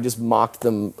 you know, I just mocked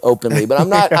them openly, but I'm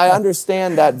not, I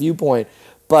understand that viewpoint.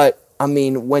 But I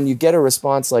mean, when you get a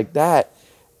response like that,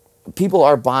 people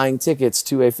are buying tickets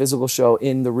to a physical show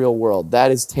in the real world.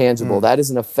 That is tangible. That is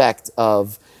an effect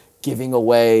of giving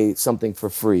away something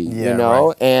for free, you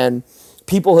know? And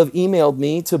people have emailed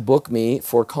me to book me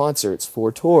for concerts,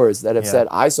 for tours, that have said,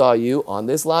 I saw you on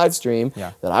this live stream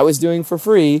that I was doing for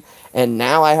free, and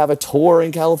now I have a tour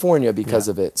in California because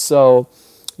of it. So,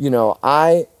 you know,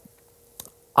 I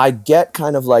get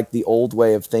kind of like the old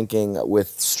way of thinking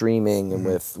with streaming and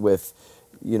with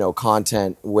you know,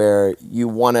 content, where you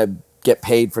want to get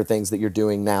paid for things that you're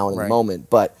doing now in the moment.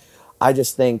 But I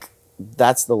just think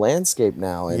that's the landscape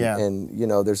now. And you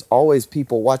know, there's always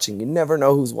people watching. You never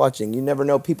know who's watching. You never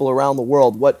know people around the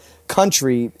world. What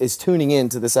country is tuning in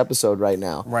to this episode right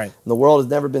now? Right. And the world has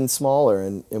never been smaller,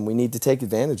 and we need to take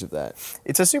advantage of that.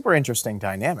 It's a super interesting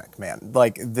dynamic, man.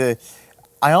 Like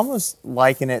I almost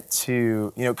liken it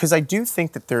to, you know, because I do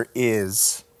think that there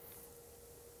is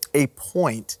a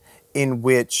point in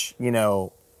which, you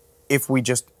know, if we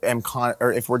just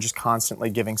if we're just constantly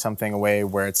giving something away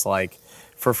where it's like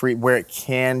for free, where it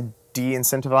can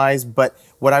de-incentivize. But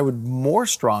what I would more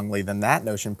strongly than that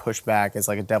notion push back as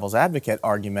like a devil's advocate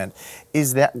argument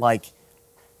is that, like,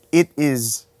 it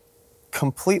is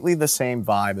completely the same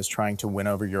vibe as trying to win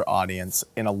over your audience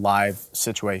in a live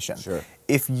situation. Sure.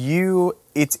 If you,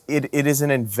 it is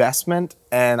an investment,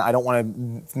 and I don't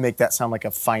want to make that sound like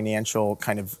a financial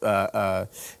kind of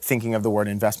thinking of the word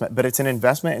investment, but it's an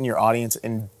investment in your audience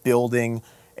in building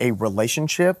a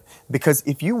relationship, because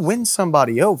if you win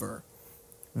somebody over,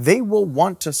 they will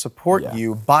want to support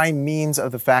you by means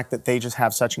of the fact that they just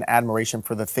have such an admiration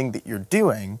for the thing that you're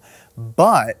doing.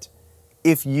 But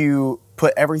if you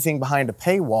put everything behind a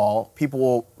paywall,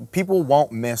 people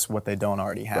won't miss what they don't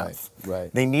already have.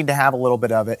 Right. They need to have a little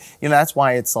bit of it. You know, that's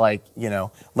why it's like, you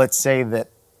know, let's say that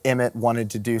Emmett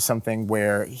wanted to do something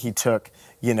where he took,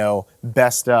 you know,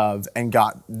 best of and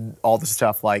got all the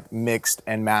stuff like mixed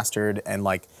and mastered and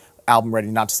like album ready,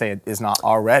 not to say it is not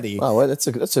already. Wow, that's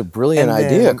a brilliant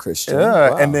idea, Christian.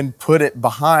 Wow. And then put it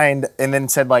behind, and then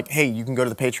said like, hey, you can go to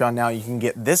the Patreon now, you can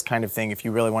get this kind of thing if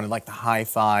you really wanted like the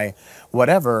hi-fi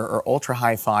whatever or ultra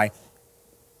hi-fi.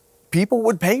 people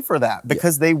would pay for that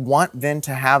because they want then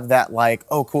to have that like,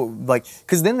 oh, cool. Like,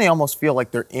 because then they almost feel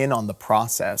like they're in on the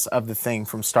process of the thing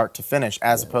from start to finish,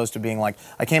 as opposed to being like,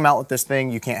 I came out with this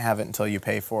thing, you can't have it until you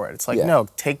pay for it. It's like, no,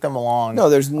 take them along. No,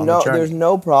 there's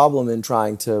no problem in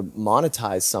trying to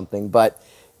monetize something, but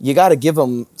you got to give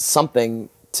them something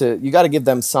you got to give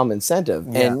them some incentive.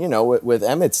 Yeah. And, you know, with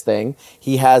Emmett's thing,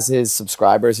 he has his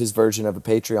subscribers, his version of a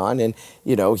Patreon, and,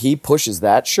 you know, he pushes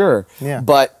that, sure. Yeah.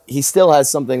 But he still has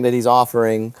something that he's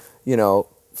offering, you know,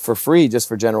 for free, just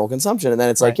for general consumption. And then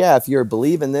it's like, yeah, if you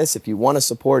believe in this, if you want to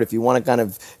support, if you want to kind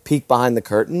of peek behind the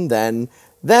curtain, then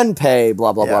pay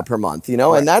blah, blah, blah per month, you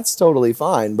know? And that's totally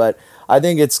fine. But I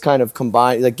think it's kind of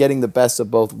combined, like getting the best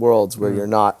of both worlds where you're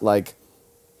not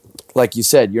like you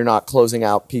said, you're not closing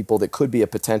out people that could be a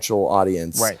potential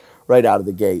audience right out of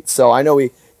the gate. So I know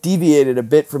we deviated a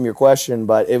bit from your question,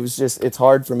 but it's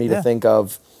hard for me to think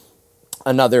of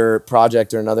another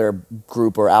project or another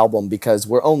group or album because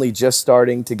we're only just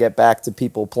starting to get back to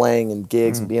people playing and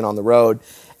gigs and being on the road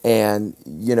and,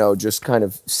 you know, just kind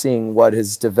of seeing what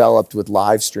has developed with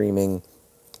live streaming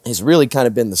has really kind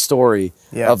of been the story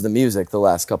of the music the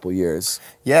last couple years.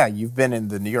 Yeah, you've been in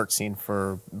the New York scene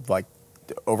for like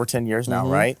over 10 years now,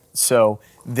 right? So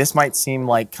this might seem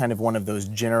like kind of one of those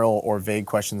general or vague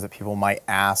questions that people might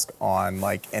ask on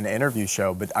like an interview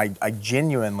show, but I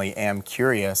genuinely am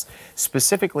curious,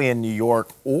 specifically in New York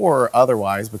or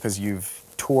otherwise, because you've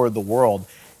toured the world,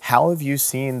 how have you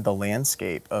seen the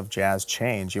landscape of jazz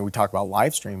change? You know, we talk about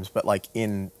live streams, but like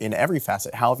in every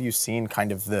facet, how have you seen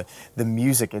kind of the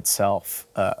music itself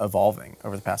evolving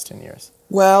over the past 10 years?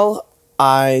 Well,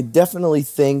 I definitely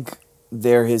think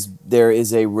there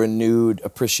is a renewed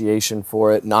appreciation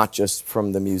for it, not just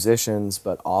from the musicians,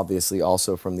 but obviously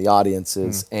also from the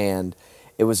audiences. And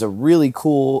it was a really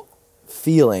cool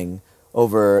feeling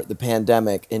over the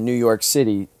pandemic in New York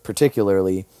City,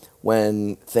 particularly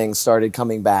when things started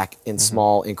coming back in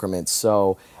small increments.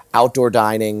 So outdoor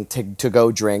dining,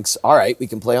 to-go drinks, all right, we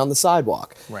can play on the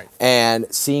sidewalk. Right.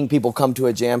 And seeing people come to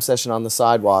a jam session on the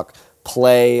sidewalk,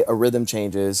 play a rhythm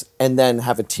changes, and then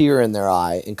have a tear in their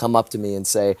eye and come up to me and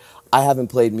say, I haven't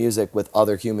played music with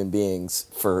other human beings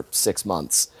for 6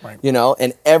 months. Right. You know,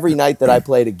 and every night that I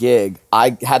played a gig,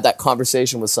 I had that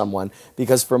conversation with someone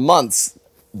because for months,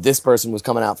 this person was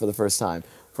coming out for the first time.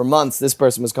 For months, this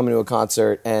person was coming to a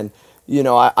concert. And, you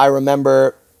know, I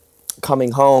remember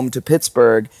coming home to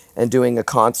Pittsburgh and doing a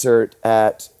concert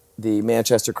at the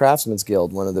Manchester Craftsmen's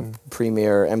Guild, one of the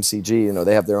premier MCG, you know,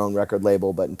 they have their own record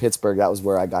label, but in Pittsburgh, that was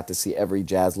where I got to see every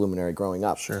jazz luminary growing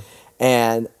up. Sure.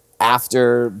 And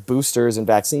after boosters and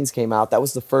vaccines came out, that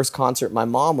was the first concert my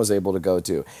mom was able to go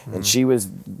to. And she was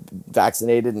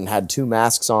vaccinated and had 2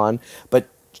 masks on, but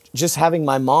just having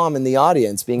my mom in the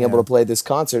audience being able to play this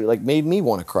concert like made me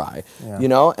want to cry, you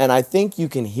know? And I think you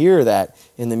can hear that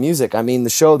in the music. I mean, the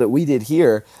show that we did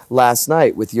here last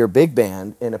night with your big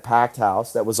band in a packed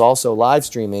house that was also live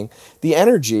streaming, the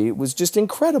energy was just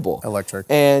incredible. Electric.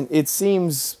 And it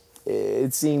seems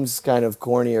kind of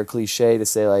corny or cliche to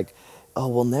say like, oh,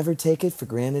 we'll never take it for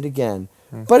granted again.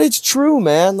 But it's true,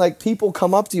 man. Like, people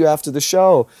come up to you after the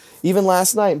show, even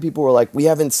last night, and people were like, we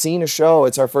haven't seen a show.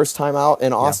 It's our first time out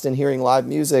in Austin hearing live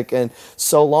music and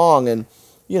so long. And,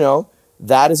 you know,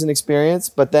 that is an experience.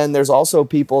 But then there's also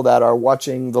people that are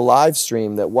watching the live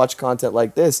stream that watch content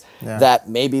like this, that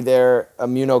maybe they're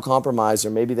immunocompromised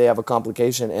or maybe they have a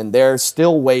complication and they're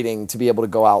still waiting to be able to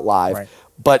go out live. Right.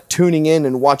 But tuning in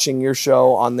and watching your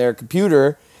show on their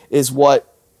computer is what,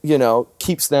 you know,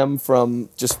 keeps them from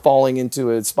just falling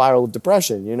into a spiral of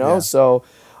depression, you know? So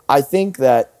I think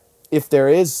that if there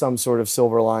is some sort of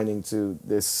silver lining to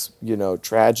this, you know,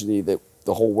 tragedy that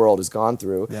the whole world has gone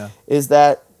through, is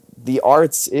that the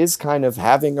arts is kind of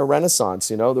having a renaissance,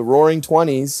 you know? The Roaring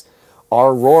 20s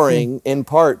are roaring in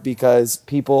part because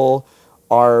people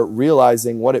are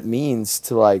realizing what it means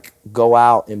to, like, go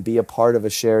out and be a part of a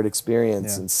shared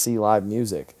experience and see live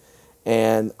music.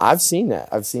 And I've seen that.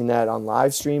 I've seen that on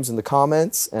live streams in the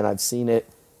comments, and I've seen it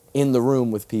in the room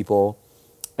with people.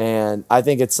 And I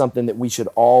think it's something that we should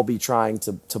all be trying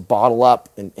to bottle up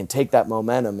and take that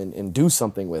momentum and do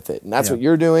something with it. And that's what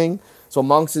you're doing. That's what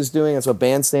Monks is doing. That's what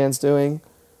Bandstand's doing.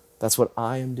 That's what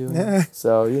I am doing.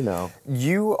 So, you know.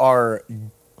 You are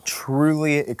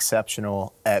truly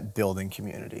exceptional at building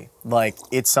community. Like,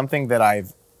 it's something that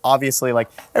I've obviously,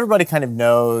 like, everybody kind of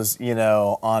knows, you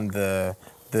know, on the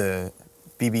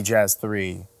BB Jazz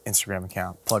 3 Instagram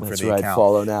account. Plug for the account.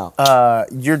 Follow now.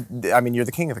 You're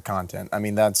the king of the content. I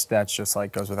mean, that's just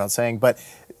like goes without saying. But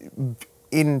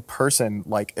in person,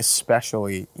 like,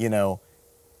 especially, you know,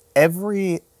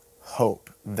 every hope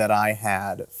that I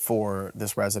had for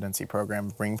this residency program,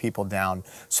 bring people down,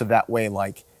 so that way,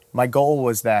 like, my goal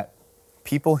was that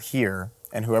people here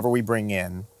and whoever we bring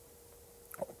in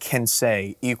can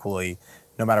say equally,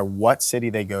 no matter what city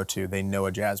they go to, they know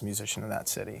a jazz musician in that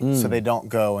city. So they don't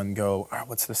go, oh,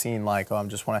 what's the scene like? Oh,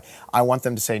 I want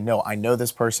them to say, no, I know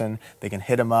this person. They can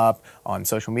hit them up on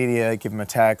social media, give them a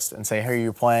text and say, hey,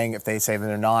 you're playing. If they say that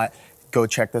they're not, go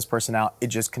check this person out. It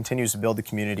just continues to build the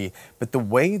community. But the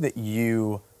way that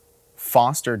you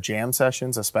foster jam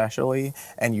sessions especially,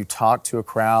 and you talk to a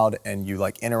crowd and you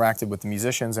like interacted with the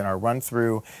musicians in our run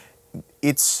through,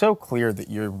 it's so clear that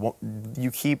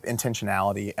you keep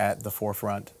intentionality at the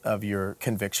forefront of your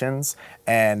convictions,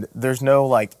 and there's no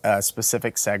like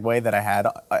specific segue that I had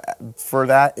for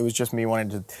that. It was just me wanting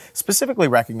to specifically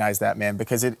recognize that, man,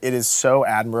 because it is so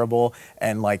admirable,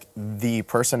 and like the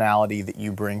personality that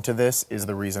you bring to this is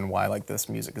the reason why like this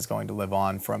music is going to live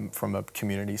on from a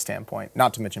community standpoint,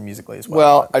 not to mention musically as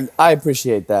well. Well, I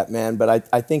appreciate that, man, but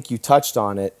I think you touched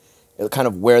on it, kind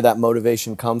of where that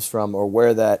motivation comes from, or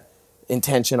where that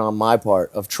intention on my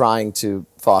part of trying to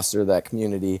foster that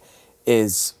community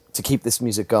is to keep this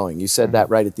music going. You said that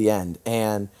right at the end.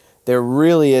 And there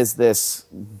really is this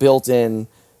built-in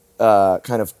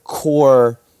kind of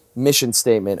core mission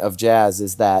statement of jazz,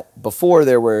 is that before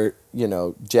there were, you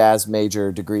know, jazz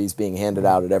major degrees being handed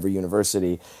out at every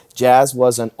university, jazz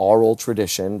was an oral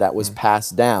tradition that was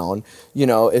passed down. You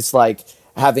know, it's like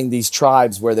having these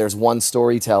tribes where there's one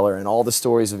storyteller and all the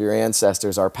stories of your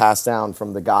ancestors are passed down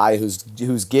from the guy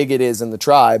whose gig it is in the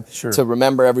tribe to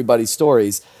remember everybody's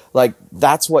stories. Like,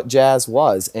 that's what jazz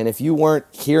was. And if you weren't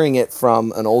hearing it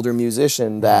from an older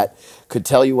musician that could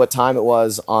tell you what time it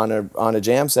was on a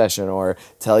jam session, or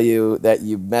tell you that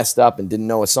you messed up and didn't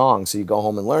know a song, so you go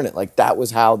home and learn it. Like, that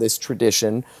was how this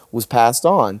tradition was passed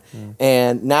on.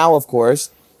 And now, of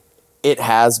course, it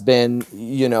has been,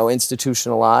 you know,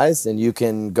 institutionalized, and you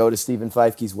can go to Stephen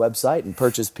Feifke's website and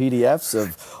purchase PDFs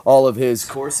of all of his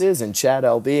courses and Chat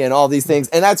LB and all these things.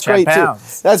 And that's great too.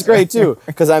 That's great too.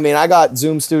 Because I mean, I got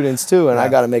Zoom students too, and I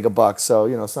got to make a buck. So,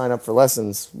 you know, sign up for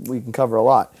lessons. We can cover a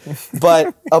lot.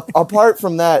 But apart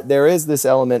from that, there is this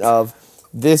element of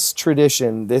this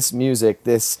tradition, this music,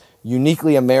 this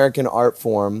uniquely American art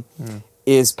form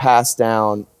is passed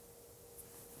down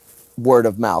word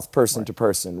of mouth, person to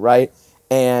person, right?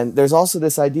 And there's also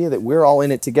this idea that we're all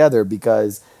in it together,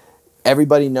 because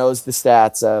everybody knows the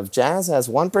stats of jazz has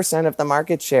 1% of the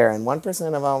market share and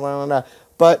 1% of all.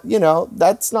 But, you know,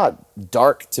 that's not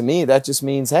dark to me. That just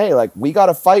means, hey, like, we got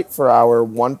to fight for our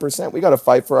 1%. We got to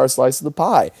fight for our slice of the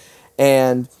pie.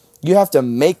 And you have to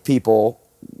make people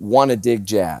want to dig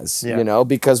jazz, you know,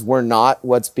 because we're not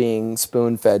what's being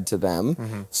spoon-fed to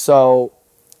them. So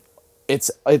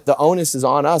the onus is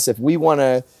on us. If we want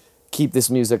to keep this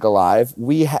music alive,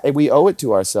 we owe it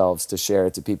to ourselves to share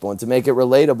it to people and to make it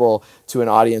relatable to an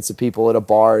audience of people at a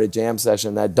bar, at a jam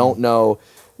session, that don't know,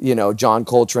 you know, John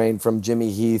Coltrane from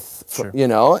Jimmy Heath, you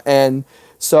know. And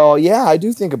so, yeah, I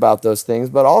do think about those things.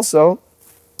 But also,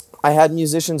 I had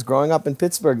musicians growing up in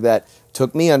Pittsburgh that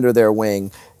took me under their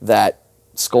wing, that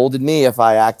scolded me if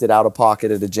I acted out of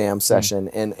pocket at a jam session.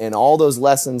 And all those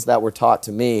lessons that were taught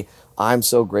to me, I'm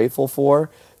so grateful for.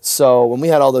 So when we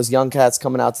had all those young cats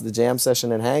coming out to the jam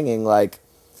session and hanging, like,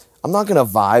 I'm not going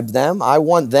to vibe them. I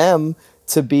want them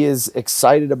to be as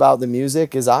excited about the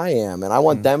music as I am. And I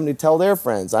want them to tell their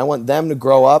friends. I want them to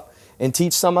grow up and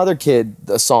teach some other kid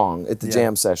a song at the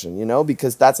jam session, you know,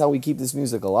 because that's how we keep this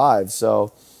music alive.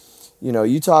 So, you know,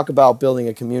 you talk about building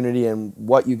a community, and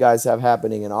what you guys have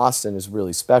happening in Austin is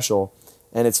really special.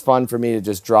 And it's fun for me to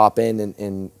just drop in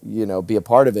and you know, be a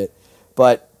part of it.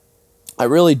 But I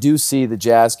really do see the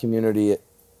jazz community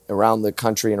around the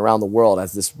country and around the world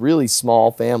as this really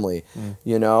small family,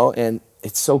 you know, and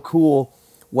it's so cool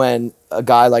when a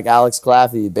guy like Alex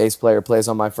Claffey, bass player, plays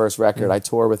on my first record. I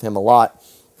tour with him a lot.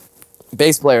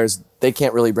 Bass players, they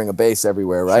can't really bring a bass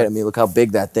everywhere, right? I mean, look how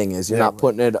big that thing is. You're not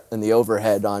putting it in the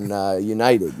overhead on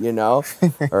United, you know,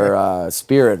 or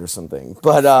Spirit or something.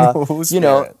 But, you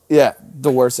know,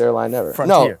 the worst airline ever.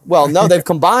 Frontier. No, they've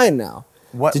combined now.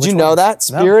 Did you know that?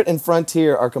 Spirit No. and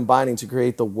Frontier are combining to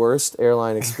create the worst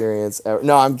airline experience ever.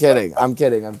 No, I'm kidding. I'm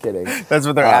kidding. That's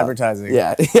what they're advertising.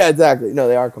 Yeah, exactly. No,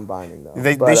 they are combining though.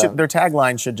 They should. Their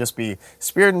tagline should just be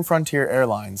Spirit and Frontier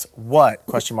Airlines. What?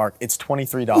 Question mark. It's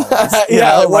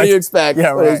 $23. What do you expect?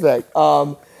 Yeah, what do you expect?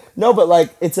 No, but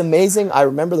like, it's amazing. I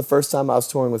remember the first time I was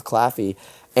touring with Claffey,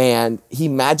 and he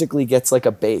magically gets like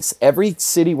a bass. Every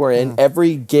city we're in,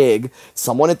 every gig,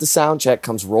 someone at the sound check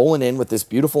comes rolling in with this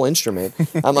beautiful instrument.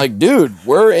 I'm like, dude,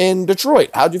 we're in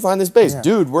Detroit. How'd you find this bass? Yeah.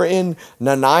 Dude, we're in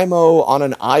Nanaimo on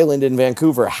an island in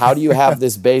Vancouver. How do you have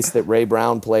this bass that Ray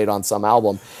Brown played on some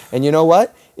album? And you know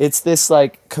what? It's this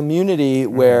like community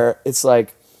where it's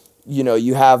like, you know,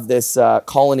 you have this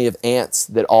colony of ants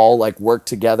that all like work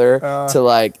together to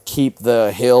like keep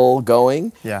the hill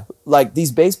going. Yeah. Like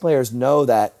these bass players know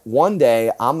that one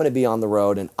day I'm going to be on the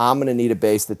road and I'm going to need a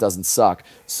bass that doesn't suck.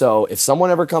 So if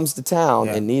someone ever comes to town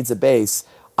and needs a bass,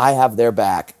 I have their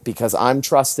back because I'm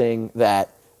trusting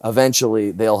that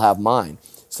eventually they'll have mine.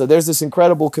 So there's this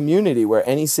incredible community where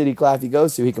any city Claffy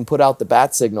goes to, he can put out the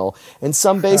bat signal, and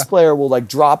some bass player will like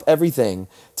drop everything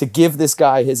to give this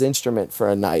guy his instrument for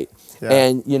a night. Yeah.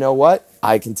 And you know what?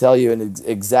 I can tell you an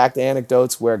exact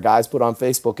anecdotes where guys put on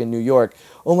Facebook in New York,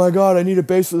 oh my God, I need a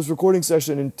bass for this recording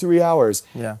session in 3 hours.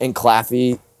 Yeah. And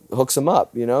Claffy hooks them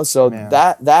up, you know? So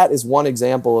that is one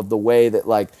example of the way that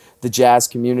like the jazz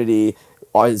community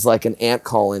is like an ant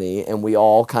colony, and we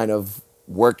all kind of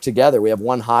work together. We have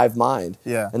one hive mind.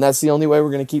 Yeah. And that's the only way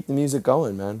we're going to keep the music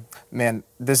going, man. Man,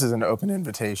 this is an open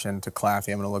invitation to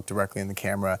Claffy. I'm going to look directly in the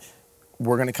camera.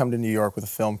 We're going to come to New York with a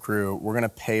film crew. We're going to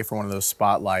pay for one of those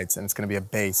spotlights, and it's going to be a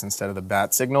bass instead of the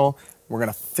bat signal. We're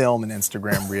going to film an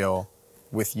Instagram reel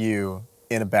with you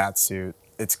in a bat suit.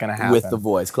 It's going to happen. With the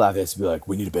voice. Claffy has to be like,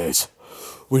 we need a bass.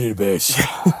 We need a bass.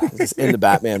 Just in the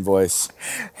Batman voice.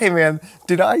 Hey, man,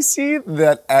 did I see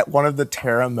that at one of the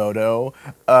Terremoto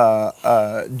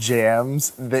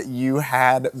jams that you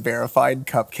had verified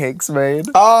cupcakes made?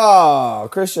 Oh,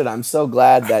 Christian, I'm so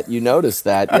glad that you noticed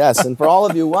that. Yes, and for all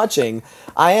of you watching,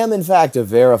 I am, in fact, a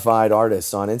verified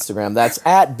artist on Instagram. That's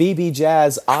at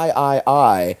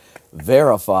BBJazzIII,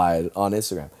 verified on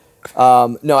Instagram.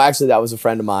 No, actually, that was a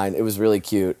friend of mine. It was really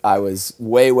cute. I was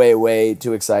way, way, way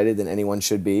too excited than anyone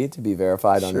should be to be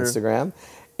verified on Instagram.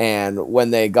 And when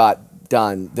they got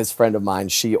done, this friend of mine,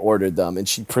 she ordered them and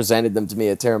she presented them to me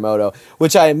at Terremoto,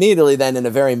 which I immediately then, in a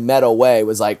very meta way,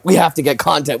 was like, we have to get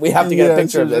content. We have to get a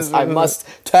picture of this. I must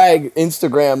tag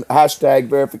Instagram, hashtag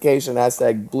verification,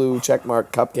 hashtag blue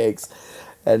checkmark cupcakes.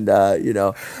 And, you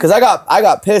know, because I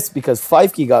got pissed because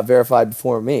Fifeke got verified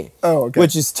before me. Oh, okay.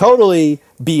 Which is totally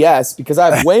BS because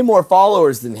I have way more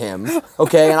followers than him.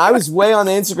 Okay. And I was way on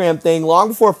the Instagram thing long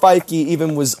before Fifeke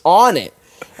even was on it.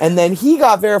 And then he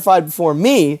got verified before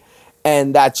me.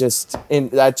 And that just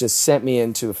sent me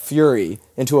into a fury,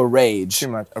 into a rage. Too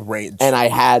much, a rage. And I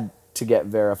had to get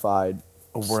verified.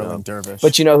 A whirling dervish.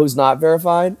 But you know who's not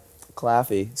verified?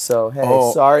 Claffy. So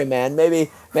hey, sorry, man.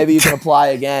 Maybe you can apply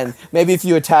again. Maybe if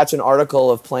you attach an article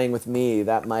of playing with me,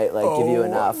 that might like give you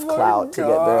enough clout to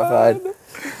get verified.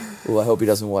 Ooh, I hope he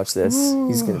doesn't watch this.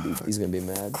 He's gonna be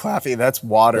mad. Claffy, that's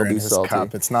water in his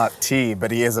cup. It's not tea, but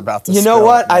he is about to. You know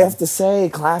what? I have to say,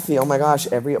 Claffy. Oh my gosh,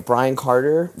 Brian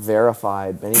Carter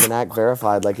verified, Benny Benack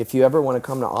verified. Like if you ever want to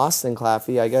come to Austin,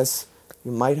 Claffy, I guess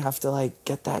you might have to like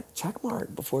get that check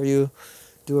mark before you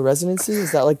do a residency.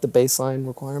 Is that like the baseline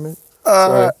requirement?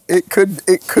 It could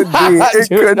be. It could be.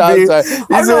 I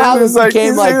don't know how this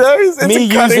became like me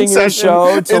using your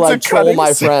show to like troll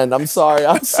my friend. I'm sorry.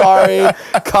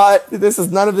 Cut.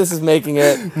 None of this is making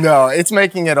it. No, it's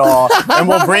making it all. And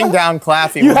we'll bring down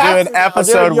Claffy. We'll do an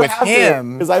episode with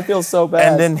him because I feel so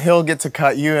bad. And then he'll get to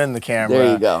cut you in the camera.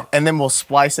 There you go. And then we'll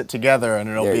splice it together, and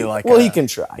it'll be like. Well, he can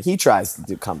try. He tries to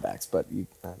do comebacks, but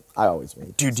I always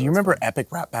win. Dude, do you remember epic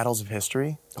rap battles of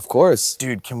history? Of course.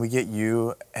 Dude, can we get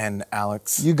you and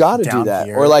Alex? You got to do that,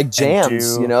 or like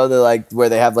jams. You know, like where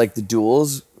they have like the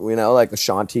duels. You know, like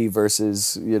Ashanti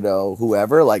versus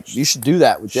whoever. Like you should do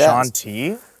that with jazz.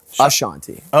 Ashanti.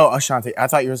 Ashanti. Oh, Ashanti. I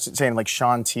thought you were saying like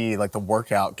Sean T, like the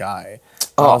workout guy.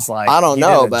 Oh, I was like, I don't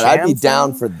know, but I'd be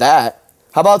down for that.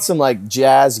 How about some like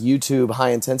jazz YouTube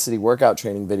high intensity workout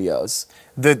training videos?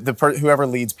 Whoever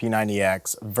leads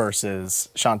P90X versus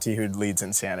Shanti, who leads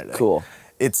Insanity. Cool.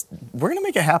 We're gonna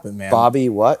make it happen, man. Bobby,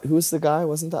 what? Who's the guy?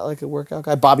 Wasn't that like a workout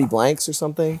guy? Bobby Blanks or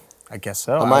something? I guess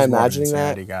so. Am I imagining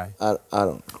that? Guy. I don't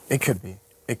know. It could be.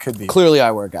 It could be. Clearly,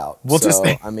 I work out. We'll just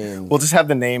have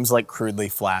the names like crudely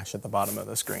flash at the bottom of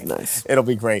the screen. Nice. It'll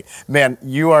be great, man.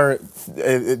 You are.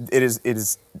 It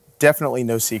is definitely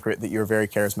no secret that you're very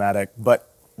charismatic.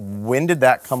 But when did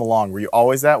that come along? Were you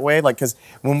always that way? Like, because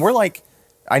when we're like.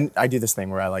 I do this thing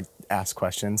where I like ask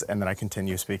questions and then I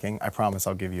continue speaking. I promise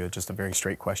I'll give you just a very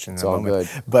straight question in a moment.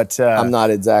 Good. But I'm not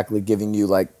exactly giving you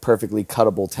like perfectly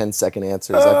cuttable 10-second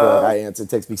answers. I feel like I answer. It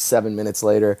takes me 7 minutes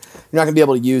later. You're not gonna be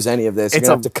able to use any of this. You're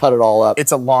gonna have to cut it all up.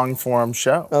 It's a long form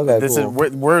show. Okay, cool.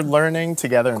 We're learning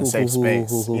together in a safe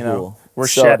space. You know, We're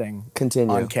shedding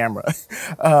continue on camera.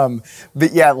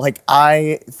 But yeah, like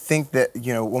I think that,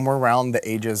 you know, when we're around the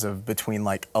ages of between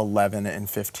like 11 and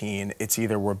 15, it's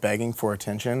either we're begging for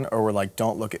attention or we're like,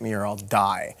 don't look at me or I'll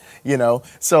die, you know?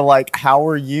 So like, how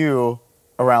are you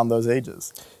around those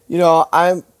ages? You know,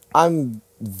 I'm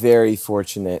very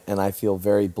fortunate and I feel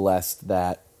very blessed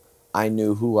that I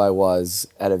knew who I was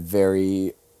at a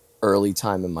very early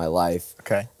time in my life.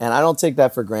 Okay. And I don't take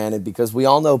that for granted because we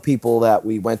all know people that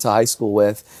we went to high school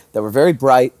with that were very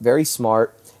bright, very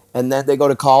smart, and then they go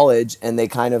to college and they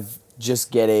kind of just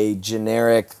get a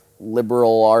generic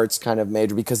liberal arts kind of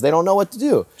major because they don't know what to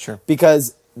do. Sure.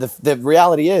 Because the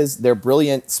reality is they're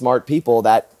brilliant, smart people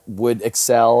that would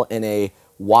excel in a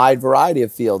wide variety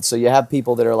of fields. So you have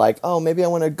people that are like, oh, maybe I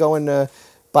want to go into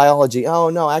biology. Oh,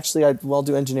 no, actually, I'll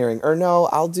do engineering. Or no,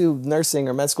 I'll do nursing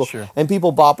or med school. Sure. And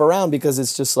people bop around because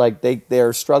it's just like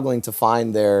they're struggling to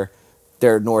find their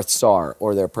North Star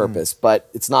or their purpose. But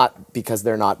it's not because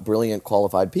they're not brilliant,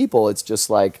 qualified people. It's just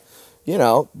like, you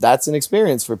know, that's an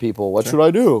experience for people. What should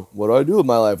I do? What do I do with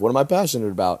my life? What am I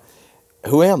passionate about?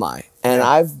 Who am I? And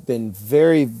I've been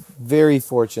very, very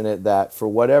fortunate that for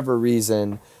whatever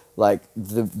reason, like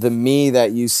the me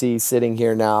that you see sitting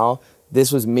here now,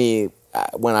 this was me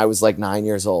when I was like 9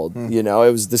 years old. You know,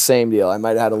 it was the same deal. I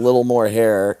might have had a little more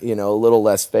hair, you know, a little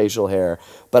less facial hair,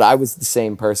 but I was the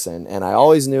same person. And I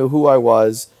always knew who I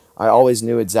was. I always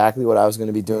knew exactly what I was going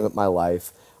to be doing with my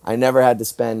life. I never had to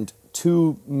spend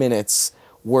 2 minutes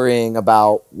worrying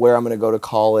about where I'm going to go to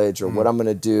college or what I'm going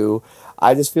to do.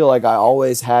 I just feel like I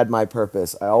always had my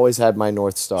purpose. I always had my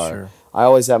North Star. Sure. I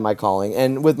always had my calling.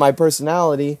 And with my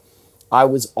personality, I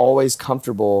was always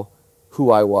comfortable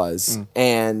who I was.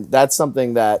 And that's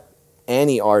something that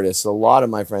any artist, a lot of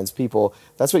my friends, people,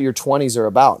 that's what your 20s are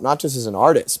about, not just as an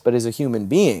artist, but as a human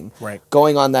being. Right.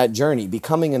 Going on that journey,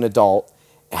 becoming an adult,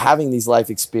 having these life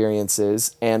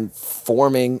experiences and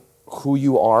forming who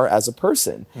you are as a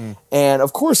person. And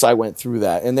of course I went through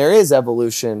that. And there is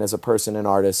evolution as a person and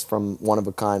artist from One of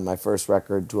a Kind, my first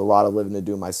record, to A Lot of Livin to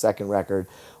do my second record.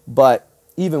 But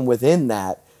even within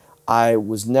that, I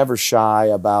was never shy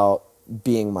about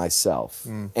being myself.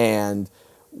 And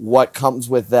what comes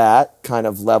with that kind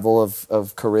of level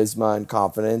of charisma and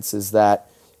confidence is that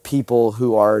people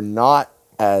who are not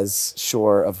as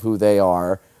sure of who they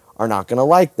are not going to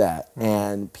like that.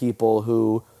 And people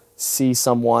who see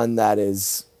someone that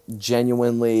is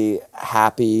genuinely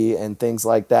happy and things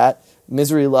like that,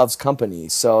 misery loves company.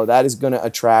 So that is going to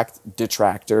attract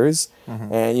detractors.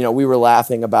 And, you know, we were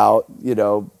laughing about, you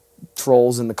know,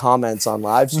 trolls in the comments on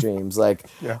live streams. Like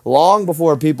long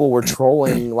before people were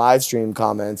trolling live stream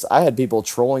comments, I had people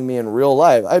trolling me in real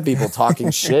life. I had people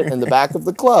talking shit in the back of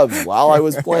the clubs while I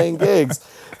was playing gigs,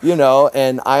 you know,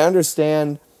 and I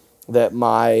understand that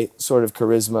my sort of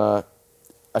charisma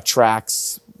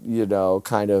attracts, you know,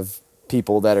 kind of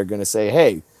people that are going to say,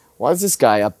 hey, why is this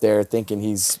guy up there thinking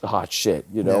he's hot shit?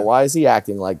 You know, why is he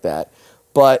acting like that?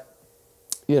 But,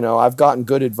 you know, I've gotten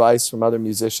good advice from other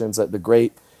musicians. That the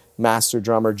great master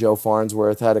drummer Joe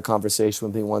Farnsworth had a conversation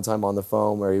with me one time on the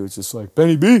phone where he was just like,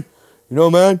 Benny B, you know,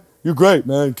 man, you're great,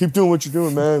 man. Keep doing what you're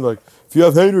doing, man. Like, if you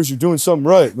have haters, you're doing something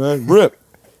right, man. Rip.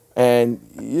 And,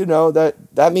 you know,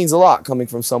 that means a lot coming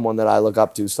from someone that I look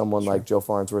up to, someone like Joe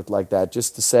Farnsworth like that,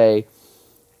 just to say,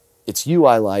 it's you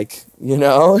I like, you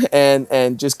know,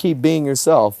 and just keep being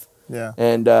yourself. Yeah.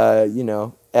 And, you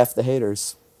know, F the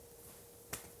haters.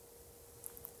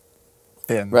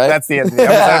 Right? That's the end of the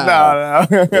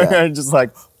episode. No. Just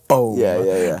like, boom.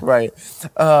 Yeah. Right.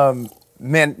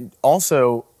 Man,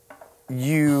 also,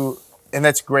 and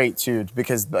that's great too,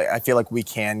 because I feel like we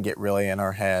can get really in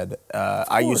our head.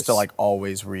 I used to like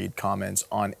always read comments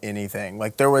on anything.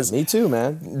 Like there was... Me too,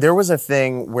 man. There was a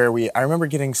thing where I remember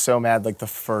getting so mad like the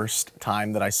first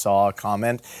time that I saw a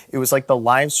comment. It was like the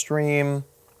live stream...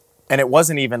 And it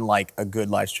wasn't even like a good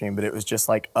live stream, but it was just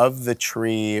like of the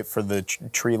tree for the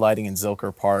tree lighting in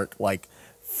Zilker Park like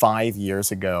 5 years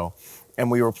ago.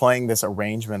 And we were playing this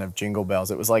arrangement of Jingle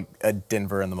Bells. It was like a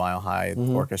Denver and the Mile High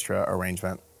Orchestra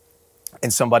arrangement.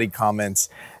 And somebody comments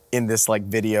in this like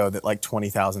video that like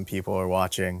 20,000 people are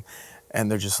watching. And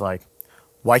they're just like,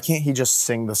 why can't he just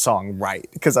sing the song right?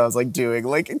 Because I was like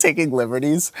taking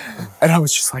liberties. And I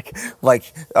was just like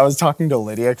I was talking to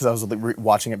Lydia because I was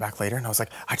watching it back later, and I was like,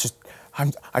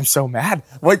 I'm so mad.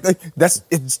 Like that's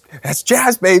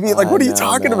jazz, baby. Like, what are you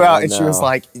talking about? And she was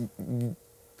like,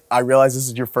 I realize this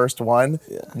is your first one.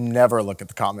 Never look at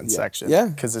the comment section.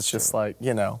 Because it's just like,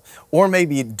 you know, or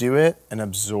maybe do it and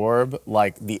absorb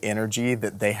like the energy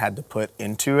that they had to put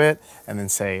into it, and then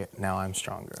say, now I'm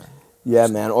stronger. Yeah,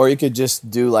 man. Or you could just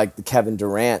do like the Kevin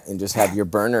Durant and just have your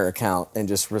burner account and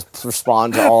just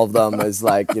respond to all of them as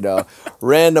like, you know,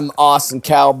 random Austin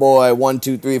Cowboy 1,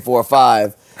 2, 3, 4,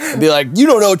 5. And be like, you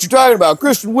don't know what you're talking about.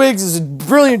 Christian Wiggs is a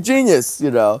brilliant genius,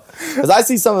 you know. Because I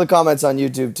see some of the comments on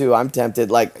YouTube too. I'm tempted.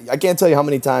 Like, I can't tell you how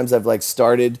many times I've like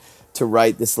started to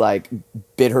write this like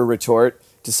bitter retort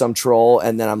to some troll.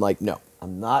 And then I'm like, no,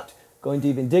 I'm not going to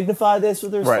even dignify this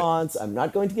with a response. Right. I'm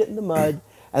not going to get in the mud.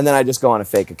 And then I just go on a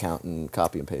fake account and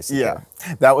copy and paste it. Yeah,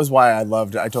 that was why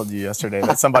I told you yesterday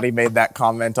that somebody made that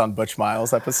comment on Butch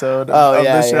Miles' episode of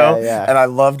the show. Yeah. And I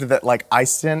loved that, like, I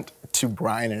sent to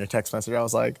Brian in a text message. I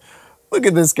was like, look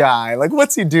at this guy. Like,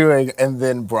 what's he doing? And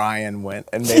then Brian went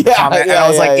and made the comment. And I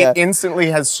was like, it instantly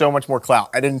has so much more clout.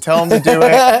 I didn't tell him to do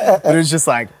it. But it was just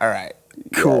like, all right.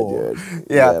 Cool.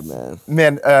 Yeah, man.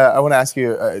 Man, I want to ask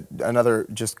you another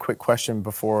just quick question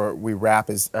before we wrap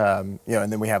is, you know,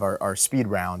 and then we have our speed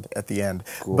round at the end.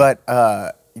 Cool.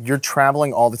 But you're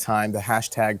traveling all the time. The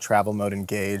hashtag travel mode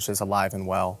engaged is alive and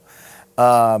well.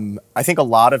 I think a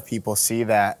lot of people see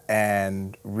that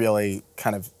and really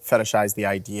kind of fetishize the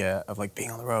idea of like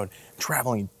being on the road,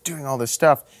 traveling, doing all this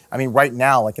stuff. I mean, right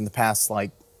now, like in the past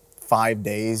like 5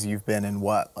 days, you've been in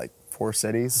what, like 4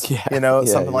 cities, you know,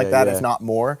 something like that, if not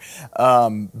more.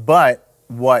 But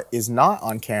what is not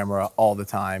on camera all the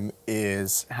time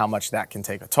is how much that can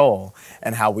take a toll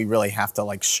and how we really have to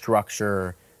like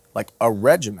structure like a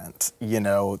regiment, you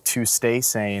know, to stay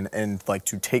sane and like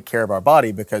to take care of our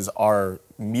body, because our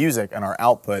music and our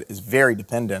output is very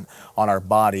dependent on our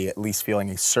body at least feeling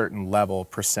a certain level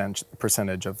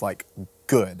percentage of like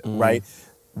good, right?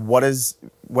 What is,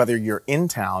 whether you're in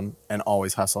town and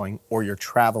always hustling or you're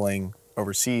traveling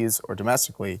overseas or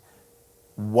domestically,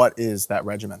 what is that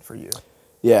regiment for you?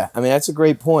 Yeah, I mean, that's a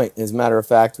great point. As a matter of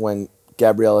fact, when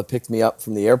Gabriella picked me up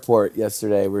from the airport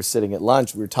yesterday, we were sitting at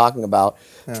lunch, we were talking about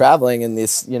traveling, and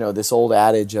this, you know, this old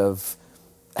adage of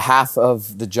half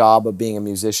of the job of being a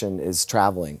musician is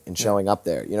traveling and showing up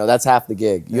there. You know, that's half the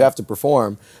gig. You have to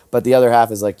perform, but the other half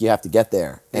is like you have to get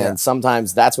there. And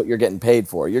sometimes that's what you're getting paid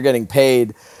for. You're getting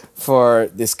paid for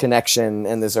this connection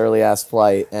and this early ass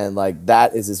flight, and like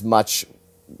that is as much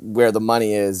where the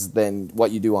money is than what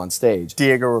you do on stage.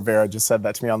 Diego Rivera just said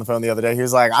that to me on the phone the other day. He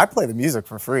was like, I play the music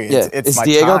for free. It's is my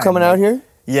Diego time. coming out here?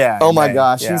 Yeah. Oh my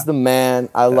gosh, he's the man.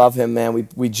 I love him, man.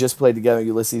 We just played together,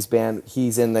 Ulysses band.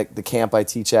 He's in the camp I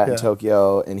teach at in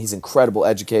Tokyo, and he's an incredible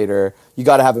educator. You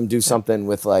got to have him do something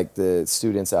with like the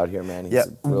students out here, man. He's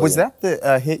Was that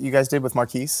the hit you guys did with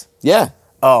Marquise? Yeah.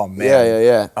 Oh man.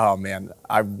 Yeah. Oh man,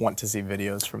 I want to see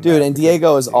videos from dude. That And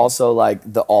Diego is also like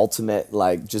the ultimate,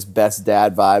 like just best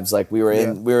dad vibes. Like we were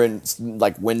in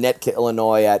like Winnetka,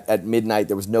 Illinois at midnight.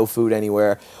 There was no food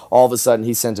anywhere. All of a sudden,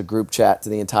 he sends a group chat to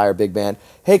the entire big band.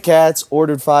 Hey cats,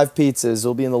 ordered 5 pizzas.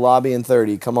 We'll be in the lobby in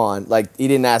 30. Come on. Like he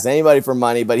didn't ask anybody for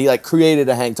money, but he like created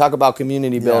a hang. Talk about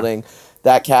community building.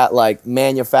 That cat like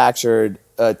manufactured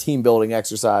a team building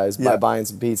exercise by buying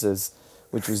some pizzas,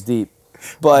 which was deep.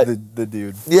 But the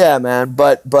dude, yeah, man.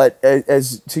 But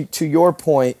as to your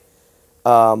point,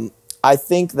 I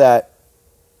think that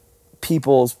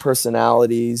people's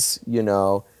personalities, you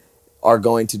know, are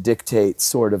going to dictate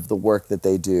sort of the work that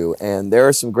they do. And there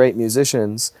are some great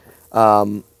musicians.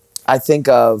 I think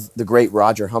of the great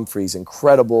Roger Humphreys,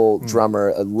 incredible drummer,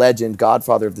 a legend,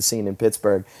 godfather of the scene in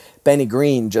Pittsburgh. Benny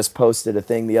Green just posted a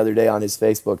thing the other day on his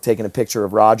Facebook, taking a picture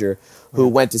of Roger, who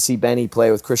went to see Benny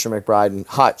play with Christian McBride and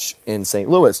Hutch in St.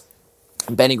 Louis.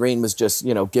 And Benny Green was just,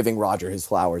 you know, giving Roger his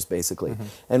flowers, basically.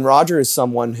 And Roger is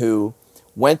someone who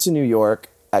went to New York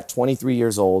at 23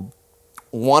 years old,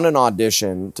 won an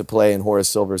audition to play in Horace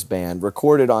Silver's band,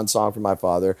 recorded on Song for My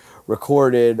Father,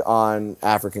 recorded on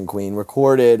African Queen,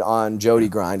 recorded on Jody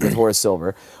Grind with Horace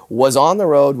Silver, was on the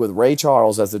road with Ray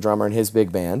Charles as the drummer in his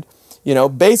big band. You know,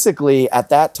 basically at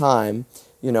that time,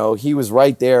 you know, he was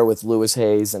right there with Louis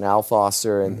Hayes and Al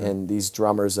Foster and these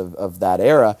drummers of that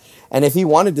era. And if he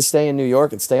wanted to stay in New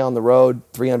York and stay on the road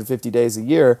 350 days a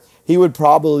year, he would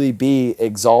probably be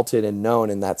exalted and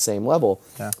known in that same level.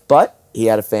 Yeah. But he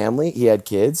had a family, he had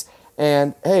kids,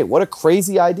 and hey, what a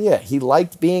crazy idea. He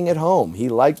liked being at home. He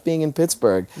liked being in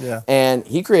Pittsburgh. Yeah. And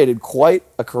he created quite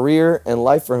a career and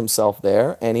life for himself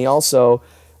there. And he also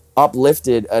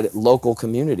uplifted a local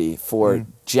community for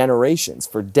generations,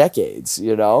 for decades,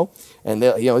 you know? And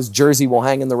you know, his jersey will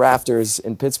hang in the rafters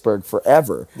in Pittsburgh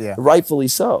forever, rightfully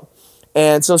so.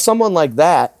 And so someone like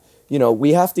that, you know,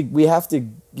 we have to,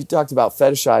 you talked about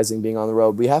fetishizing being on the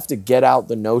road. We have to get out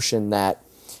the notion that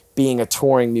being a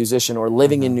touring musician or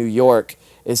living in New York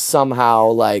is somehow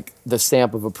like the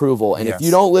stamp of approval. And Yes. if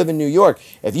you don't live in New York,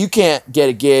 if you can't get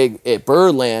a gig at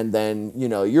Birdland, then, you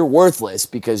know, you're worthless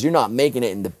because you're not making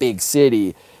it in the big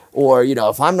city. Or, you know,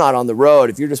 if I'm not on the road,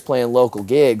 if you're just playing local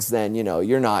gigs, then, you know,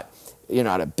 you're not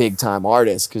a big time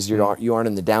artist because you aren't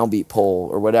in the downbeat poll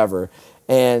or whatever.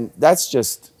 And that's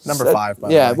just Number 5, by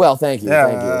the yeah, way. well, thank you,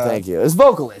 thank you. It's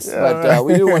vocalist, but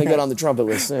we do want to get on the trumpet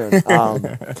list soon.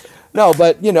 No,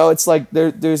 but you know, it's like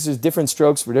there's just different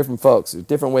strokes for different folks. There's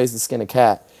different ways to skin a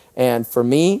cat. And for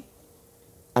me,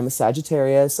 I'm a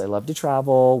Sagittarius. I love to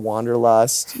travel,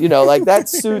 wanderlust. You know, like that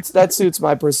suits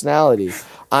my personality.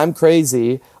 I'm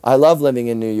crazy. I love living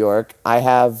in New York.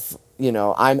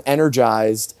 I'm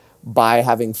energized by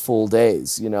having full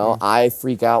days. You know, I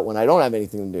freak out when I don't have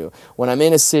anything to do. When I'm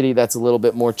in a city that's a little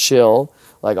bit more chill,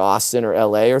 like Austin or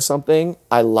LA or something,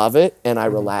 I love it and I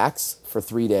relax for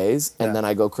 3 days and then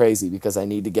I go crazy because I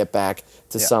need to get back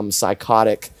to some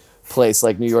psychotic place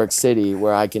like New York City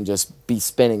where I can just be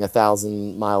spinning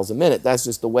 1,000 miles a minute. That's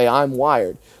just the way I'm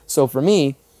wired. So for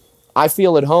me, I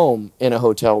feel at home in a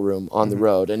hotel room on the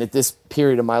road. And at this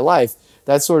period of my life,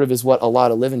 that sort of is what A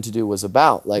Lot of Livin to do was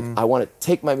about. Like, I want to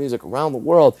take my music around the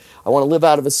world. I want to live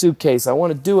out of a suitcase. I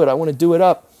want to do it. I want to do it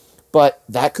up. But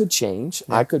that could change.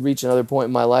 I could reach another point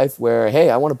in my life where,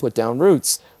 hey, I want to put down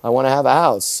roots. I want to have a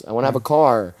house. I want to have a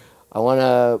car. I want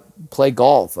to play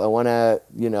golf. I want to,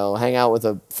 you know, hang out with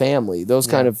a family. Those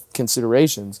kind of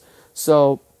considerations.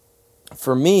 So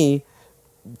for me,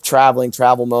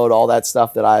 travel mode, all that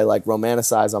stuff that I like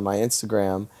romanticize on my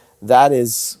Instagram, that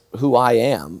is who I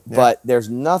am. Yeah. But there's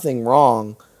nothing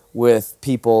wrong with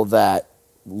people that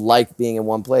like being in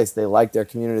one place. They like their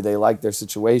community. They like their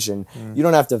situation. You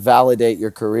don't have to validate your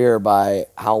career by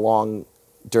how long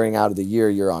during out of the year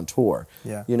you're on tour.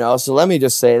 Yeah. You know, so let me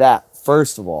just say that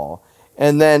first of all.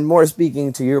 And then more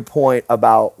speaking to your point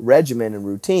about regimen and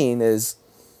routine is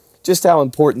just how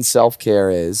important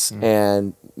self-care is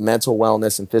and mental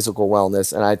wellness and physical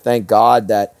wellness. And I thank God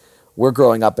that we're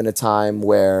growing up in a time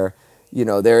where, you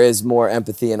know, there is more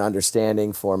empathy and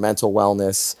understanding for mental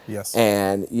wellness. Yes.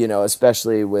 And, you know,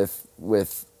 especially with,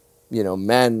 you know,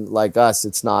 men like us,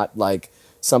 it's not like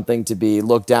something to be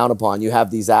looked down upon. You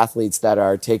have these athletes that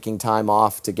are taking time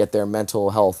off to get their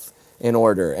mental health in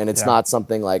order. And it's not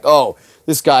something like, oh,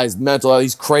 this guy's mental,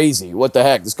 he's crazy. What the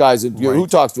heck? This guy's, who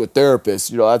talks to a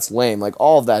therapist? You know, that's lame. Like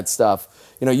all of that stuff.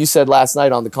 You know, you said last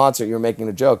night on the concert, you were making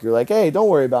a joke. You're like, hey, don't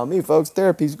worry about me, folks.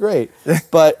 Therapy's great.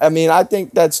 But, I mean, I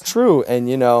think that's true. And,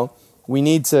 you know, we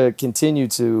need to continue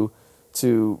to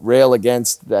rail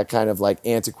against that kind of, like,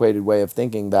 antiquated way of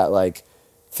thinking that, like,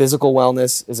 physical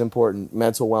wellness is important,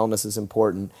 mental wellness is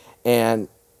important. And,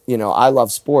 you know, I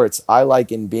love sports. I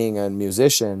liken being a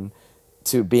musician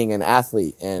to being an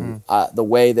athlete. And the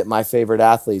way that my favorite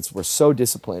athletes were so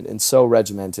disciplined and so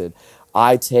regimented,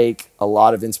 I take a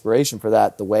lot of inspiration for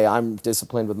that, the way I'm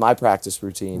disciplined with my practice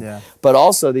routine. Yeah. But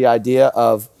also the idea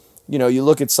of, you know, you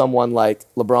look at someone like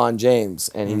LeBron James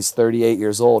and he's 38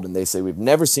 years old and they say, we've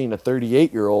never seen a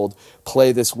 38-year-old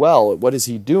play this well. What is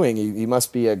he doing? He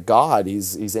must be a god.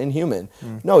 He's inhuman.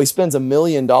 No, he spends $1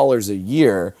 million a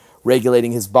year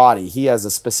regulating his body. He has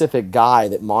a specific guy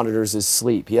that monitors his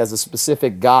sleep. He has a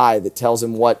specific guy that tells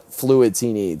him what fluids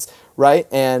he needs, right?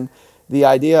 And the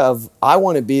idea of, I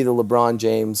want to be the LeBron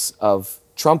James of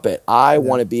trumpet. I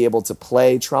want to be able to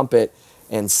play trumpet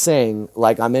and sing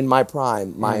like I'm in my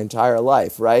prime my entire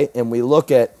life, right? And we look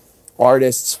at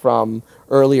artists from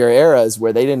earlier eras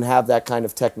where they didn't have that kind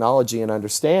of technology and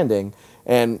understanding.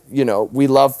 And, you know, we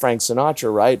love Frank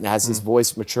Sinatra, right? And as his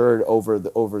voice matured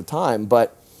over time.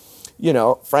 But, you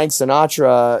know, Frank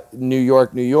Sinatra, New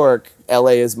York, LA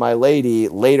is my lady,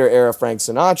 later era Frank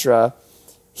Sinatra,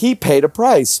 he paid a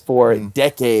price for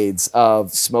decades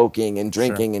of smoking and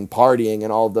drinking and partying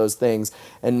and all of those things.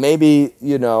 And maybe,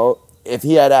 you know, if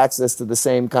he had access to the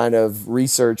same kind of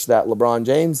research that LeBron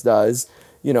James does,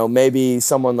 you know, maybe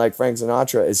someone like Frank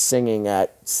Sinatra is singing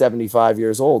at 75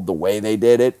 years old the way they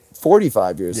did at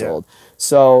 45 years old.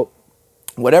 So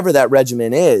whatever that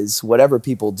regimen is, whatever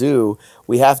people do,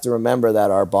 we have to remember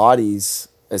that our bodies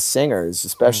as singers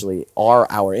especially are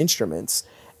our instruments.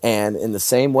 And in the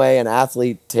same way an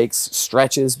athlete takes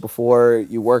stretches before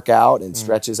you work out and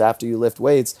stretches after you lift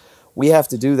weights, we have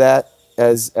to do that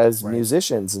as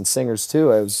musicians and singers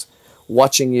too. I was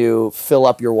watching you fill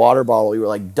up your water bottle. You were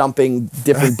like dumping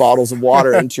different bottles of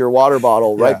water into your water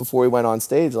bottle right before we went on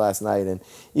stage last night. And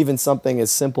even something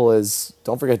as simple as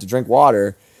don't forget to drink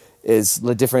water is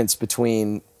the difference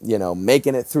between, you know,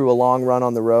 making it through a long run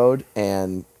on the road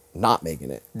and not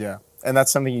making it. Yeah. And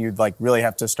that's something you'd like really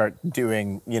have to start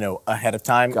doing, you know, ahead of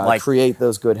time. Gotta create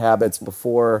those good habits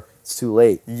before It's too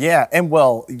late. Yeah, and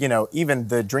well, you know, even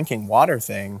the drinking water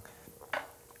thing,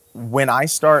 when I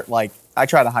start, like, I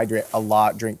try to hydrate a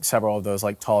lot, drink several of those,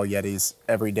 like, tall Yetis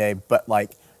every day, but,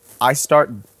 like, I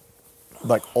start,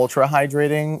 like, ultra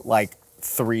hydrating, like,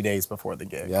 3 days before the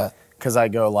gig. Yeah. Because I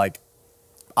go, like,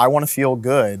 I want to feel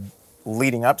good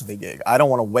leading up to the gig. I don't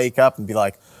want to wake up and be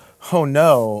like, oh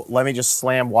no, let me just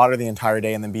slam water the entire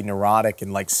day and then be neurotic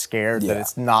and like scared that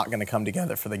it's not going to come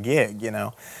together for the gig, you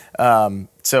know?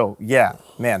 So yeah,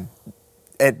 man,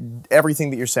 everything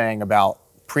that you're saying about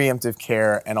preemptive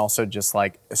care and also just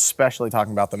like, especially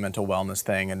talking about the mental wellness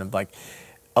thing and like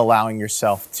allowing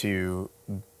yourself to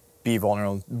be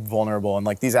vulnerable. And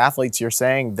like these athletes you're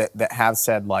saying that have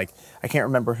said, like, I can't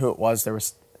remember who it was. There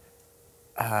was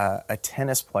a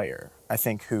tennis player, I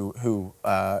think, who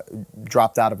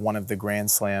dropped out of one of the Grand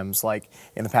Slams like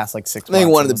in the past like 6 months. I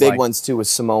think one of the big ones too was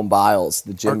Simone Biles,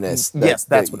 the gymnast. Yes,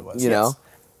 that's what it was. You know,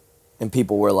 and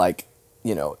people were like,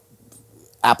 you know,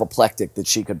 apoplectic that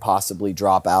she could possibly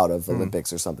drop out of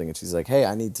Olympics or something, and she's like, hey,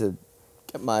 I need to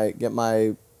get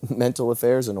my mental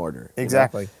affairs in order.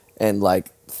 Exactly. You know? And like,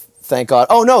 thank God.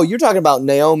 Oh no, you're talking about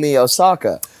Naomi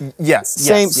Osaka. Yes.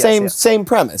 Same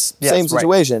premise, same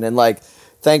situation, and like.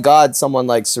 Thank God someone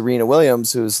like Serena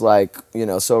Williams, who's like, you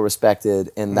know, so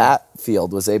respected in that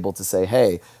field, was able to say,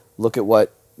 hey, look at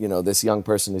what, you know, this young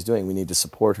person is doing. We need to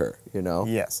support her, you know?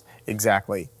 Yes,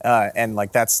 exactly. And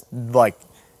like, that's like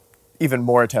even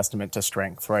more a testament to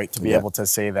strength, right? To be able to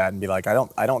say that and be like, I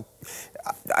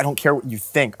don't care what you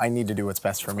think. I need to do what's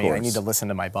best for me. I need to listen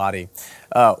to my body.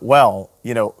 Well,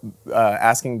 you know,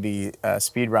 asking the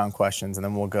speed round questions, and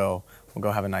then we'll go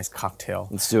have a nice cocktail.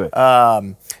 Let's do it.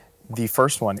 The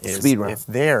first one is, speed round. If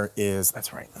there is,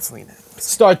 that's right, let's lean in.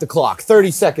 Start the clock.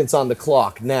 30 seconds on the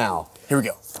clock now. Here we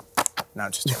go. No,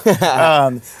 just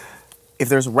if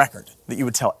there's a record that you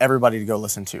would tell everybody to go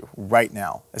listen to right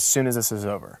now, as soon as this is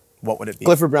over, what would it be?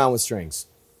 Clifford Brown with Strings.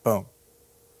 Boom.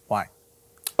 Why?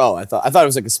 Oh, I thought it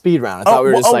was like a speed round. I thought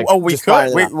we were just like, we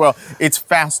could. Well, it's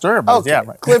faster, but yeah,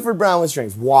 right. Clifford Brown with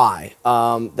Strings. Why?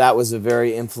 That was a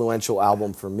very influential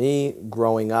album for me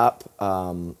growing up.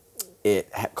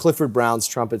 Clifford Brown's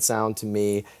trumpet sound to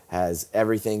me has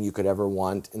everything you could ever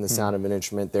want in the sound of an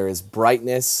instrument. There is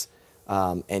brightness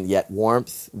and yet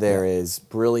warmth. There is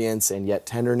brilliance and yet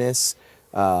tenderness.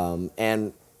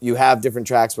 And you have different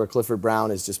tracks where Clifford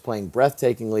Brown is just playing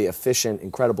breathtakingly efficient,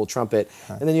 incredible trumpet.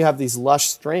 And then you have these lush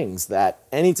strings that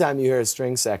anytime you hear a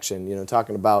string section, you know,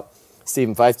 talking about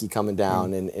Stephen Feifke coming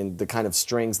down and the kind of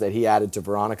strings that he added to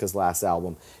Veronica's last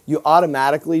album, you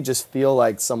automatically just feel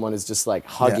like someone is just like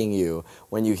hugging you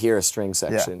when you hear a string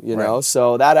section, you know?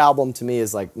 So that album to me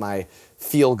is like my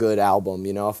feel-good album,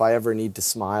 you know? If I ever need to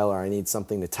smile or I need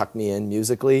something to tuck me in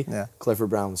musically, Clifford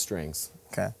Brown with Strings.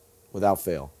 Okay. Without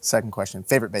fail. Second question,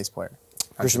 favorite bass player?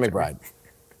 Christian McBride.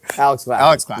 Alex Clapton.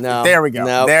 Alex Clapton. No, there we go.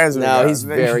 No, he's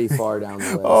very far down the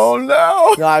list. Oh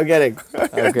no! No, I'm kidding.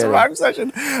 It's a rhyme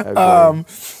session.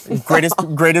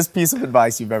 Greatest piece of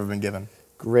advice you've ever been given?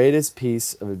 Greatest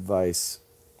piece of advice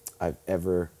I've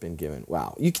ever been given.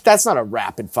 Wow, that's not a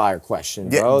rapid fire question,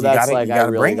 bro. That's I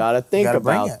really gotta think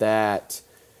about that.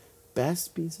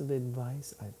 Best piece of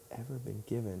advice I've ever been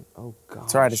given. Oh God.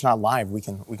 It's all right. It's not live. We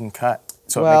can cut.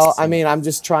 So well, I mean, I'm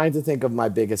just trying to think of my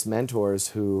biggest mentors,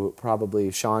 who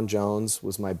probably Sean Jones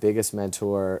was my biggest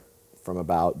mentor from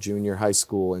about junior high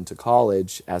school into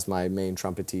college as my main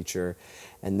trumpet teacher.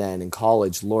 And then in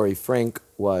college, Lori Frink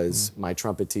was my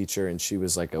trumpet teacher, and she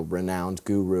was like a renowned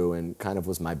guru and kind of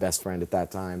was my best friend at that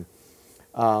time.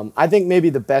 I think maybe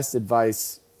the best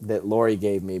advice that Lori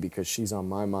gave me, because she's on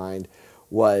my mind,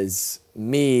 was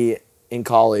me in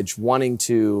college wanting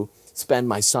to spend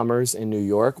my summers in New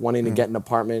York, wanting to get an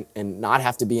apartment and not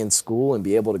have to be in school and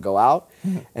be able to go out.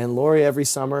 And Lori every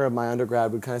summer of my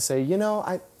undergrad would kind of say, you know,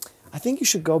 I think you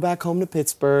should go back home to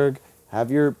Pittsburgh,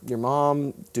 have your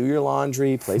mom do your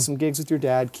laundry, play some gigs with your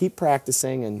dad, keep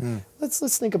practicing, and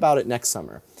let's think about it next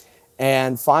summer.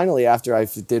 And finally, after I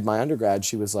did my undergrad,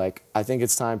 she was like, I think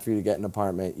it's time for you to get an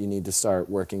apartment. You need to start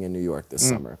working in New York this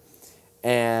summer.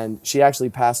 And she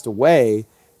actually passed away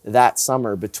that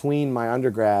summer between my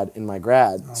undergrad and my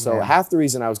grad. So half the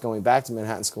reason I was going back to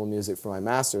Manhattan School of Music for my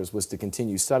master's was to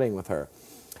continue studying with her.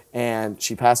 And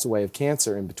she passed away of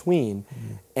cancer in between.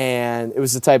 And it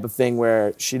was the type of thing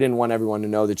where she didn't want everyone to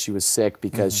know that she was sick,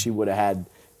 because she would have had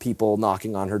people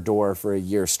knocking on her door for a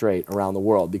year straight around the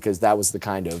world, because that was the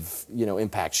kind of, you know,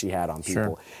 impact she had on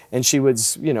people. And she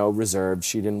was, you know, reserved.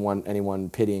 She didn't want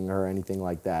anyone pitying her or anything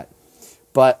like that.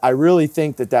 But I really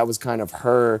think that that was kind of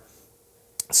her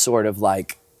sort of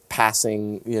like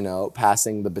passing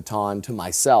the baton to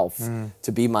myself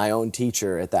to be my own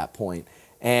teacher at that point.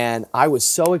 And I was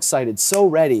so excited, so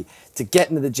ready to get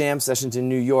into the jam sessions in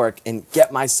New York and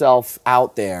get myself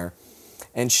out there.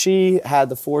 And she had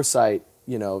the foresight,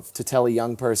 you know, to tell a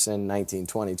young person, 19,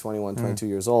 20, 21, 22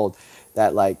 years old,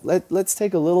 that like, let's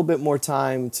take a little bit more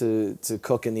time to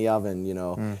cook in the oven, you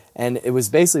know. And it was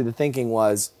basically, the thinking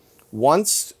was,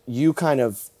 once you kind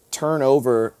of turn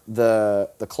over the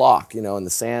clock, you know, and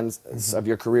the sands of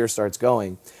your career starts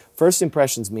going, first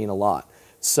impressions mean a lot.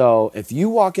 So if you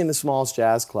walk into Small's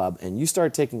Jazz Club and you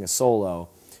start taking a solo,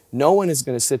 no one is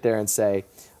going to sit there and say,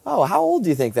 oh, how old do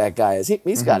you think that guy is?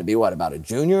 He's got to be, what, about a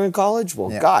junior in college? Well,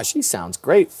 gosh, he sounds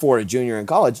great for a junior in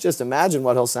college. Just imagine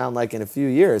what he'll sound like in a few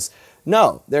years.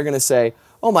 No, they're going to say,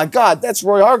 oh my God, that's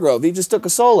Roy Hargrove. He just took a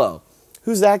solo.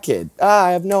 Who's that kid?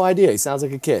 I have no idea. He sounds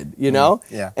like a kid, you know?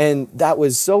 Yeah. And that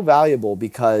was so valuable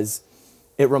because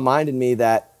it reminded me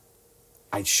that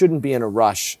I shouldn't be in a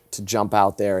rush to jump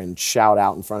out there and shout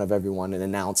out in front of everyone and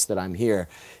announce that I'm here.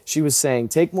 She was saying,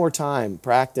 take more time,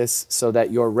 practice so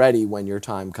that you're ready when your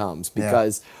time comes.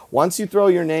 Because once you throw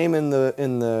your name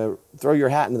throw your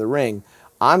hat into the ring,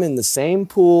 I'm in the same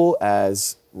pool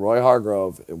as Roy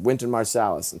Hargrove, Wynton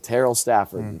Marsalis, and Terrell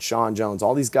Stafford, and Sean Jones,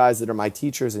 all these guys that are my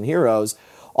teachers and heroes.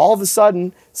 All of a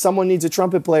sudden, someone needs a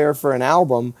trumpet player for an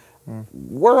album.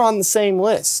 We're on the same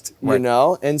list, you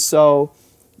know? And so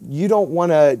you don't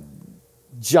want to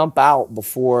jump out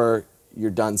before you're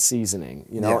done seasoning,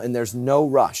 you know? And there's no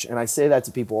rush. And I say that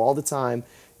to people all the time.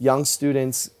 Young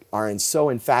students are so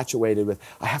infatuated with,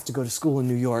 I have to go to school in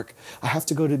New York. I have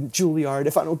to go to Juilliard.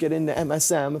 If I don't get into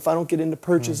MSM, if I don't get into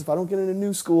Purchase, if I don't get into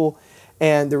New School.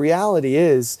 And the reality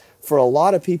is, for a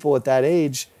lot of people at that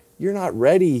age, you're not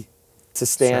ready to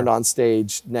stand on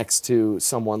stage next to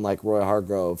someone like Roy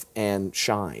Hargrove and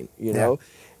shine, you know?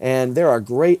 And there are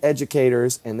great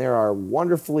educators and there are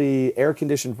wonderfully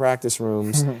air-conditioned practice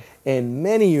rooms in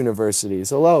many universities.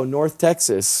 Hello, North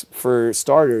Texas, for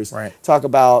starters. Talk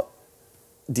about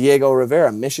Diego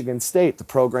Rivera, Michigan State. The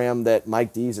program that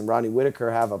Mike Dees and Rodney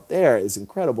Whitaker have up there is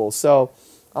incredible. So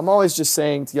I'm always just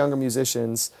saying to younger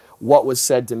musicians what was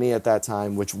said to me at that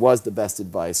time, which was the best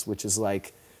advice, which is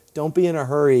like, don't be in a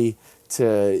hurry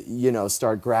to, you know,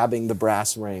 start grabbing the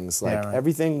brass rings. Like,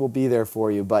 everything will be there for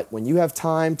you. But when you have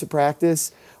time to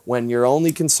practice, when your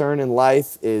only concern in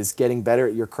life is getting better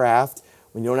at your craft,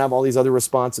 when you don't have all these other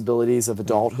responsibilities of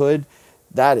adulthood,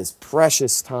 that is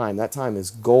precious time. That time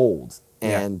is gold.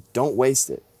 And don't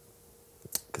waste it.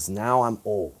 Because now I'm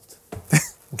old.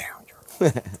 Now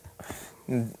you're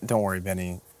old. Don't worry,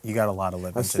 Benny. You got a lot of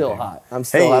living to do. I'm still hot. I'm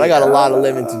still hot. I got a lot of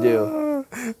living to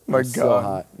do. My God.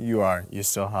 Hot. You are. You're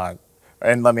still hot.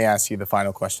 And let me ask you the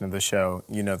final question of the show.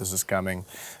 You know this is coming,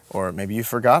 or maybe you've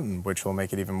forgotten, which will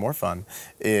make it even more fun,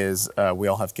 is we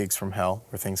all have gigs from hell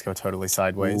where things go totally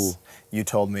sideways. You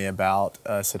told me about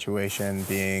a situation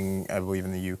being, I believe,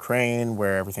 in the Ukraine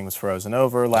where everything was frozen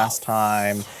over last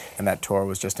time, and that tour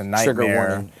was just a nightmare. Trigger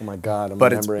warning. Oh my God, I'm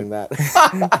remembering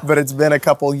that. But it's been a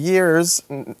couple years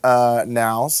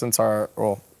now since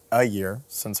a year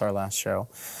since our last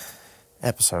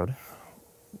episode.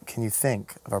 Can you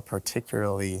think of a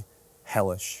particularly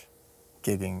hellish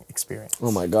gigging experience?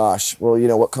 Oh my gosh. Well, you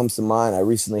know, what comes to mind, I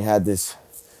recently had this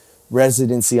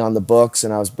residency on the books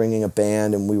and I was bringing a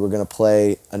band and we were going to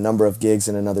play a number of gigs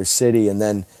in another city. And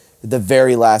then at the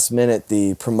very last minute,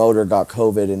 the promoter got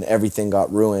COVID and everything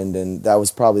got ruined. And that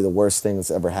was probably the worst thing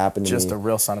that's ever happened to me. Just a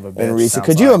real son of a bitch.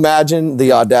 Could you imagine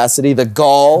the audacity, the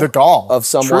gall of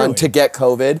someone to get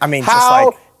COVID? I mean,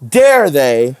 how dare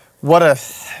they? What a...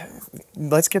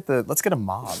 Let's get a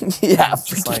mob. Yeah,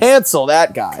 cancel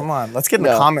that guy. Come on, let's get in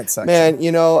the comment section. Man,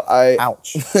 you know,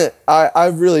 ouch.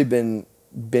 I've really been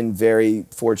very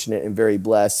fortunate and very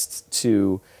blessed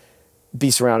to be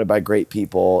surrounded by great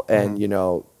people, and you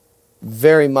know,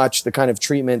 very much the kind of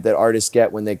treatment that artists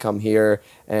get when they come here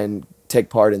and take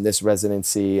part in this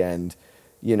residency, and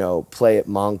you know, play at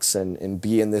Monks and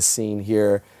be in this scene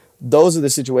here. Those are the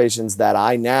situations that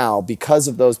I now, because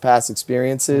of those past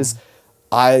experiences,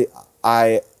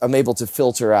 I am able to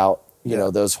filter out, you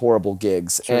know, those horrible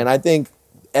gigs. And I think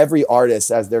every artist,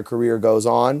 as their career goes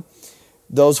on,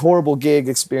 those horrible gig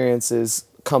experiences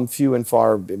come few and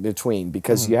far between,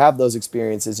 because you have those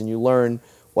experiences and you learn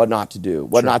what not to do,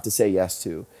 what not to say yes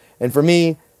to. And for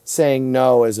me, saying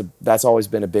no that's always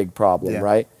been a big problem,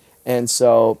 right? And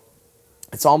so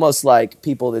it's almost like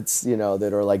people that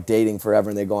are like dating forever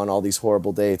and they go on all these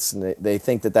horrible dates and they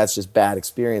think that that's just bad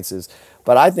experiences.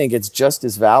 But I think it's just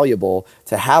as valuable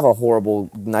to have a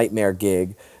horrible nightmare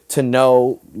gig, to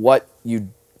know what you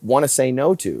want to say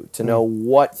no to know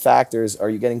what factors,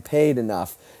 are you getting paid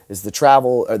enough? Is the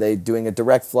travel, are they doing a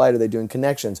direct flight? Are they doing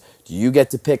connections? Do you get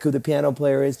to pick who the piano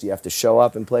player is? Do you have to show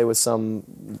up and play with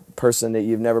some person that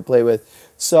you've never played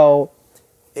with? So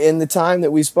in the time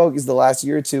that we spoke, is the last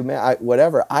year or two, man,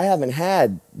 I haven't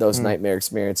had those nightmare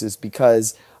experiences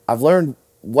because I've learned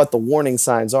what the warning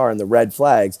signs are and the red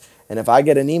flags. And if I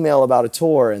get an email about a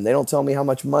tour and they don't tell me how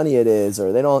much money it is,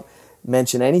 or they don't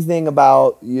mention anything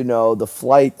about, you know, the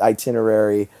flight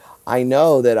itinerary, I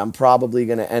know that I'm probably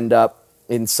going to end up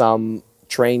in some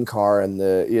train car in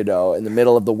the, you know, in the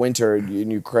middle of the winter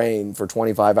in Ukraine for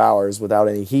 25 hours without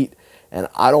any heat. And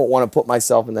I don't want to put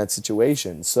myself in that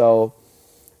situation. So,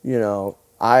 you know,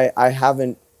 I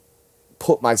haven't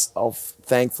put myself,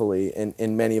 thankfully,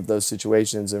 in many of those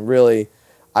situations. And really,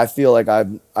 I feel like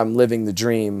I'm living the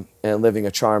dream and living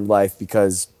a charmed life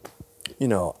because, you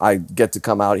know, I get to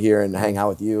come out here and hang out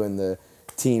with you, and the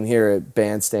team here at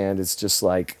Bandstand is just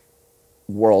like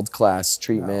world-class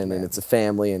treatment, and it's a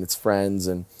family and it's friends,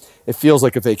 and it feels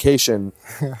like a vacation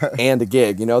and a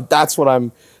gig. You know, that's what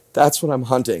I'm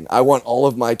hunting. I want all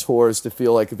of my tours to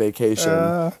feel like a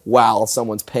vacation while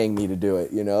someone's paying me to do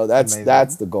it. You know, that's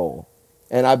the goal.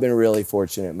 And I've been really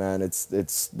fortunate, man.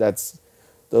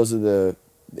 Those are the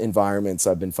environments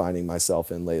I've been finding myself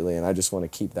in lately, and I just want to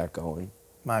keep that going.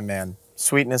 My man,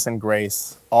 sweetness and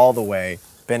grace all the way.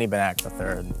 Benny Benack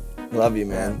III. Love you,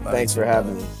 man. Thanks for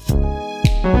having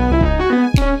me.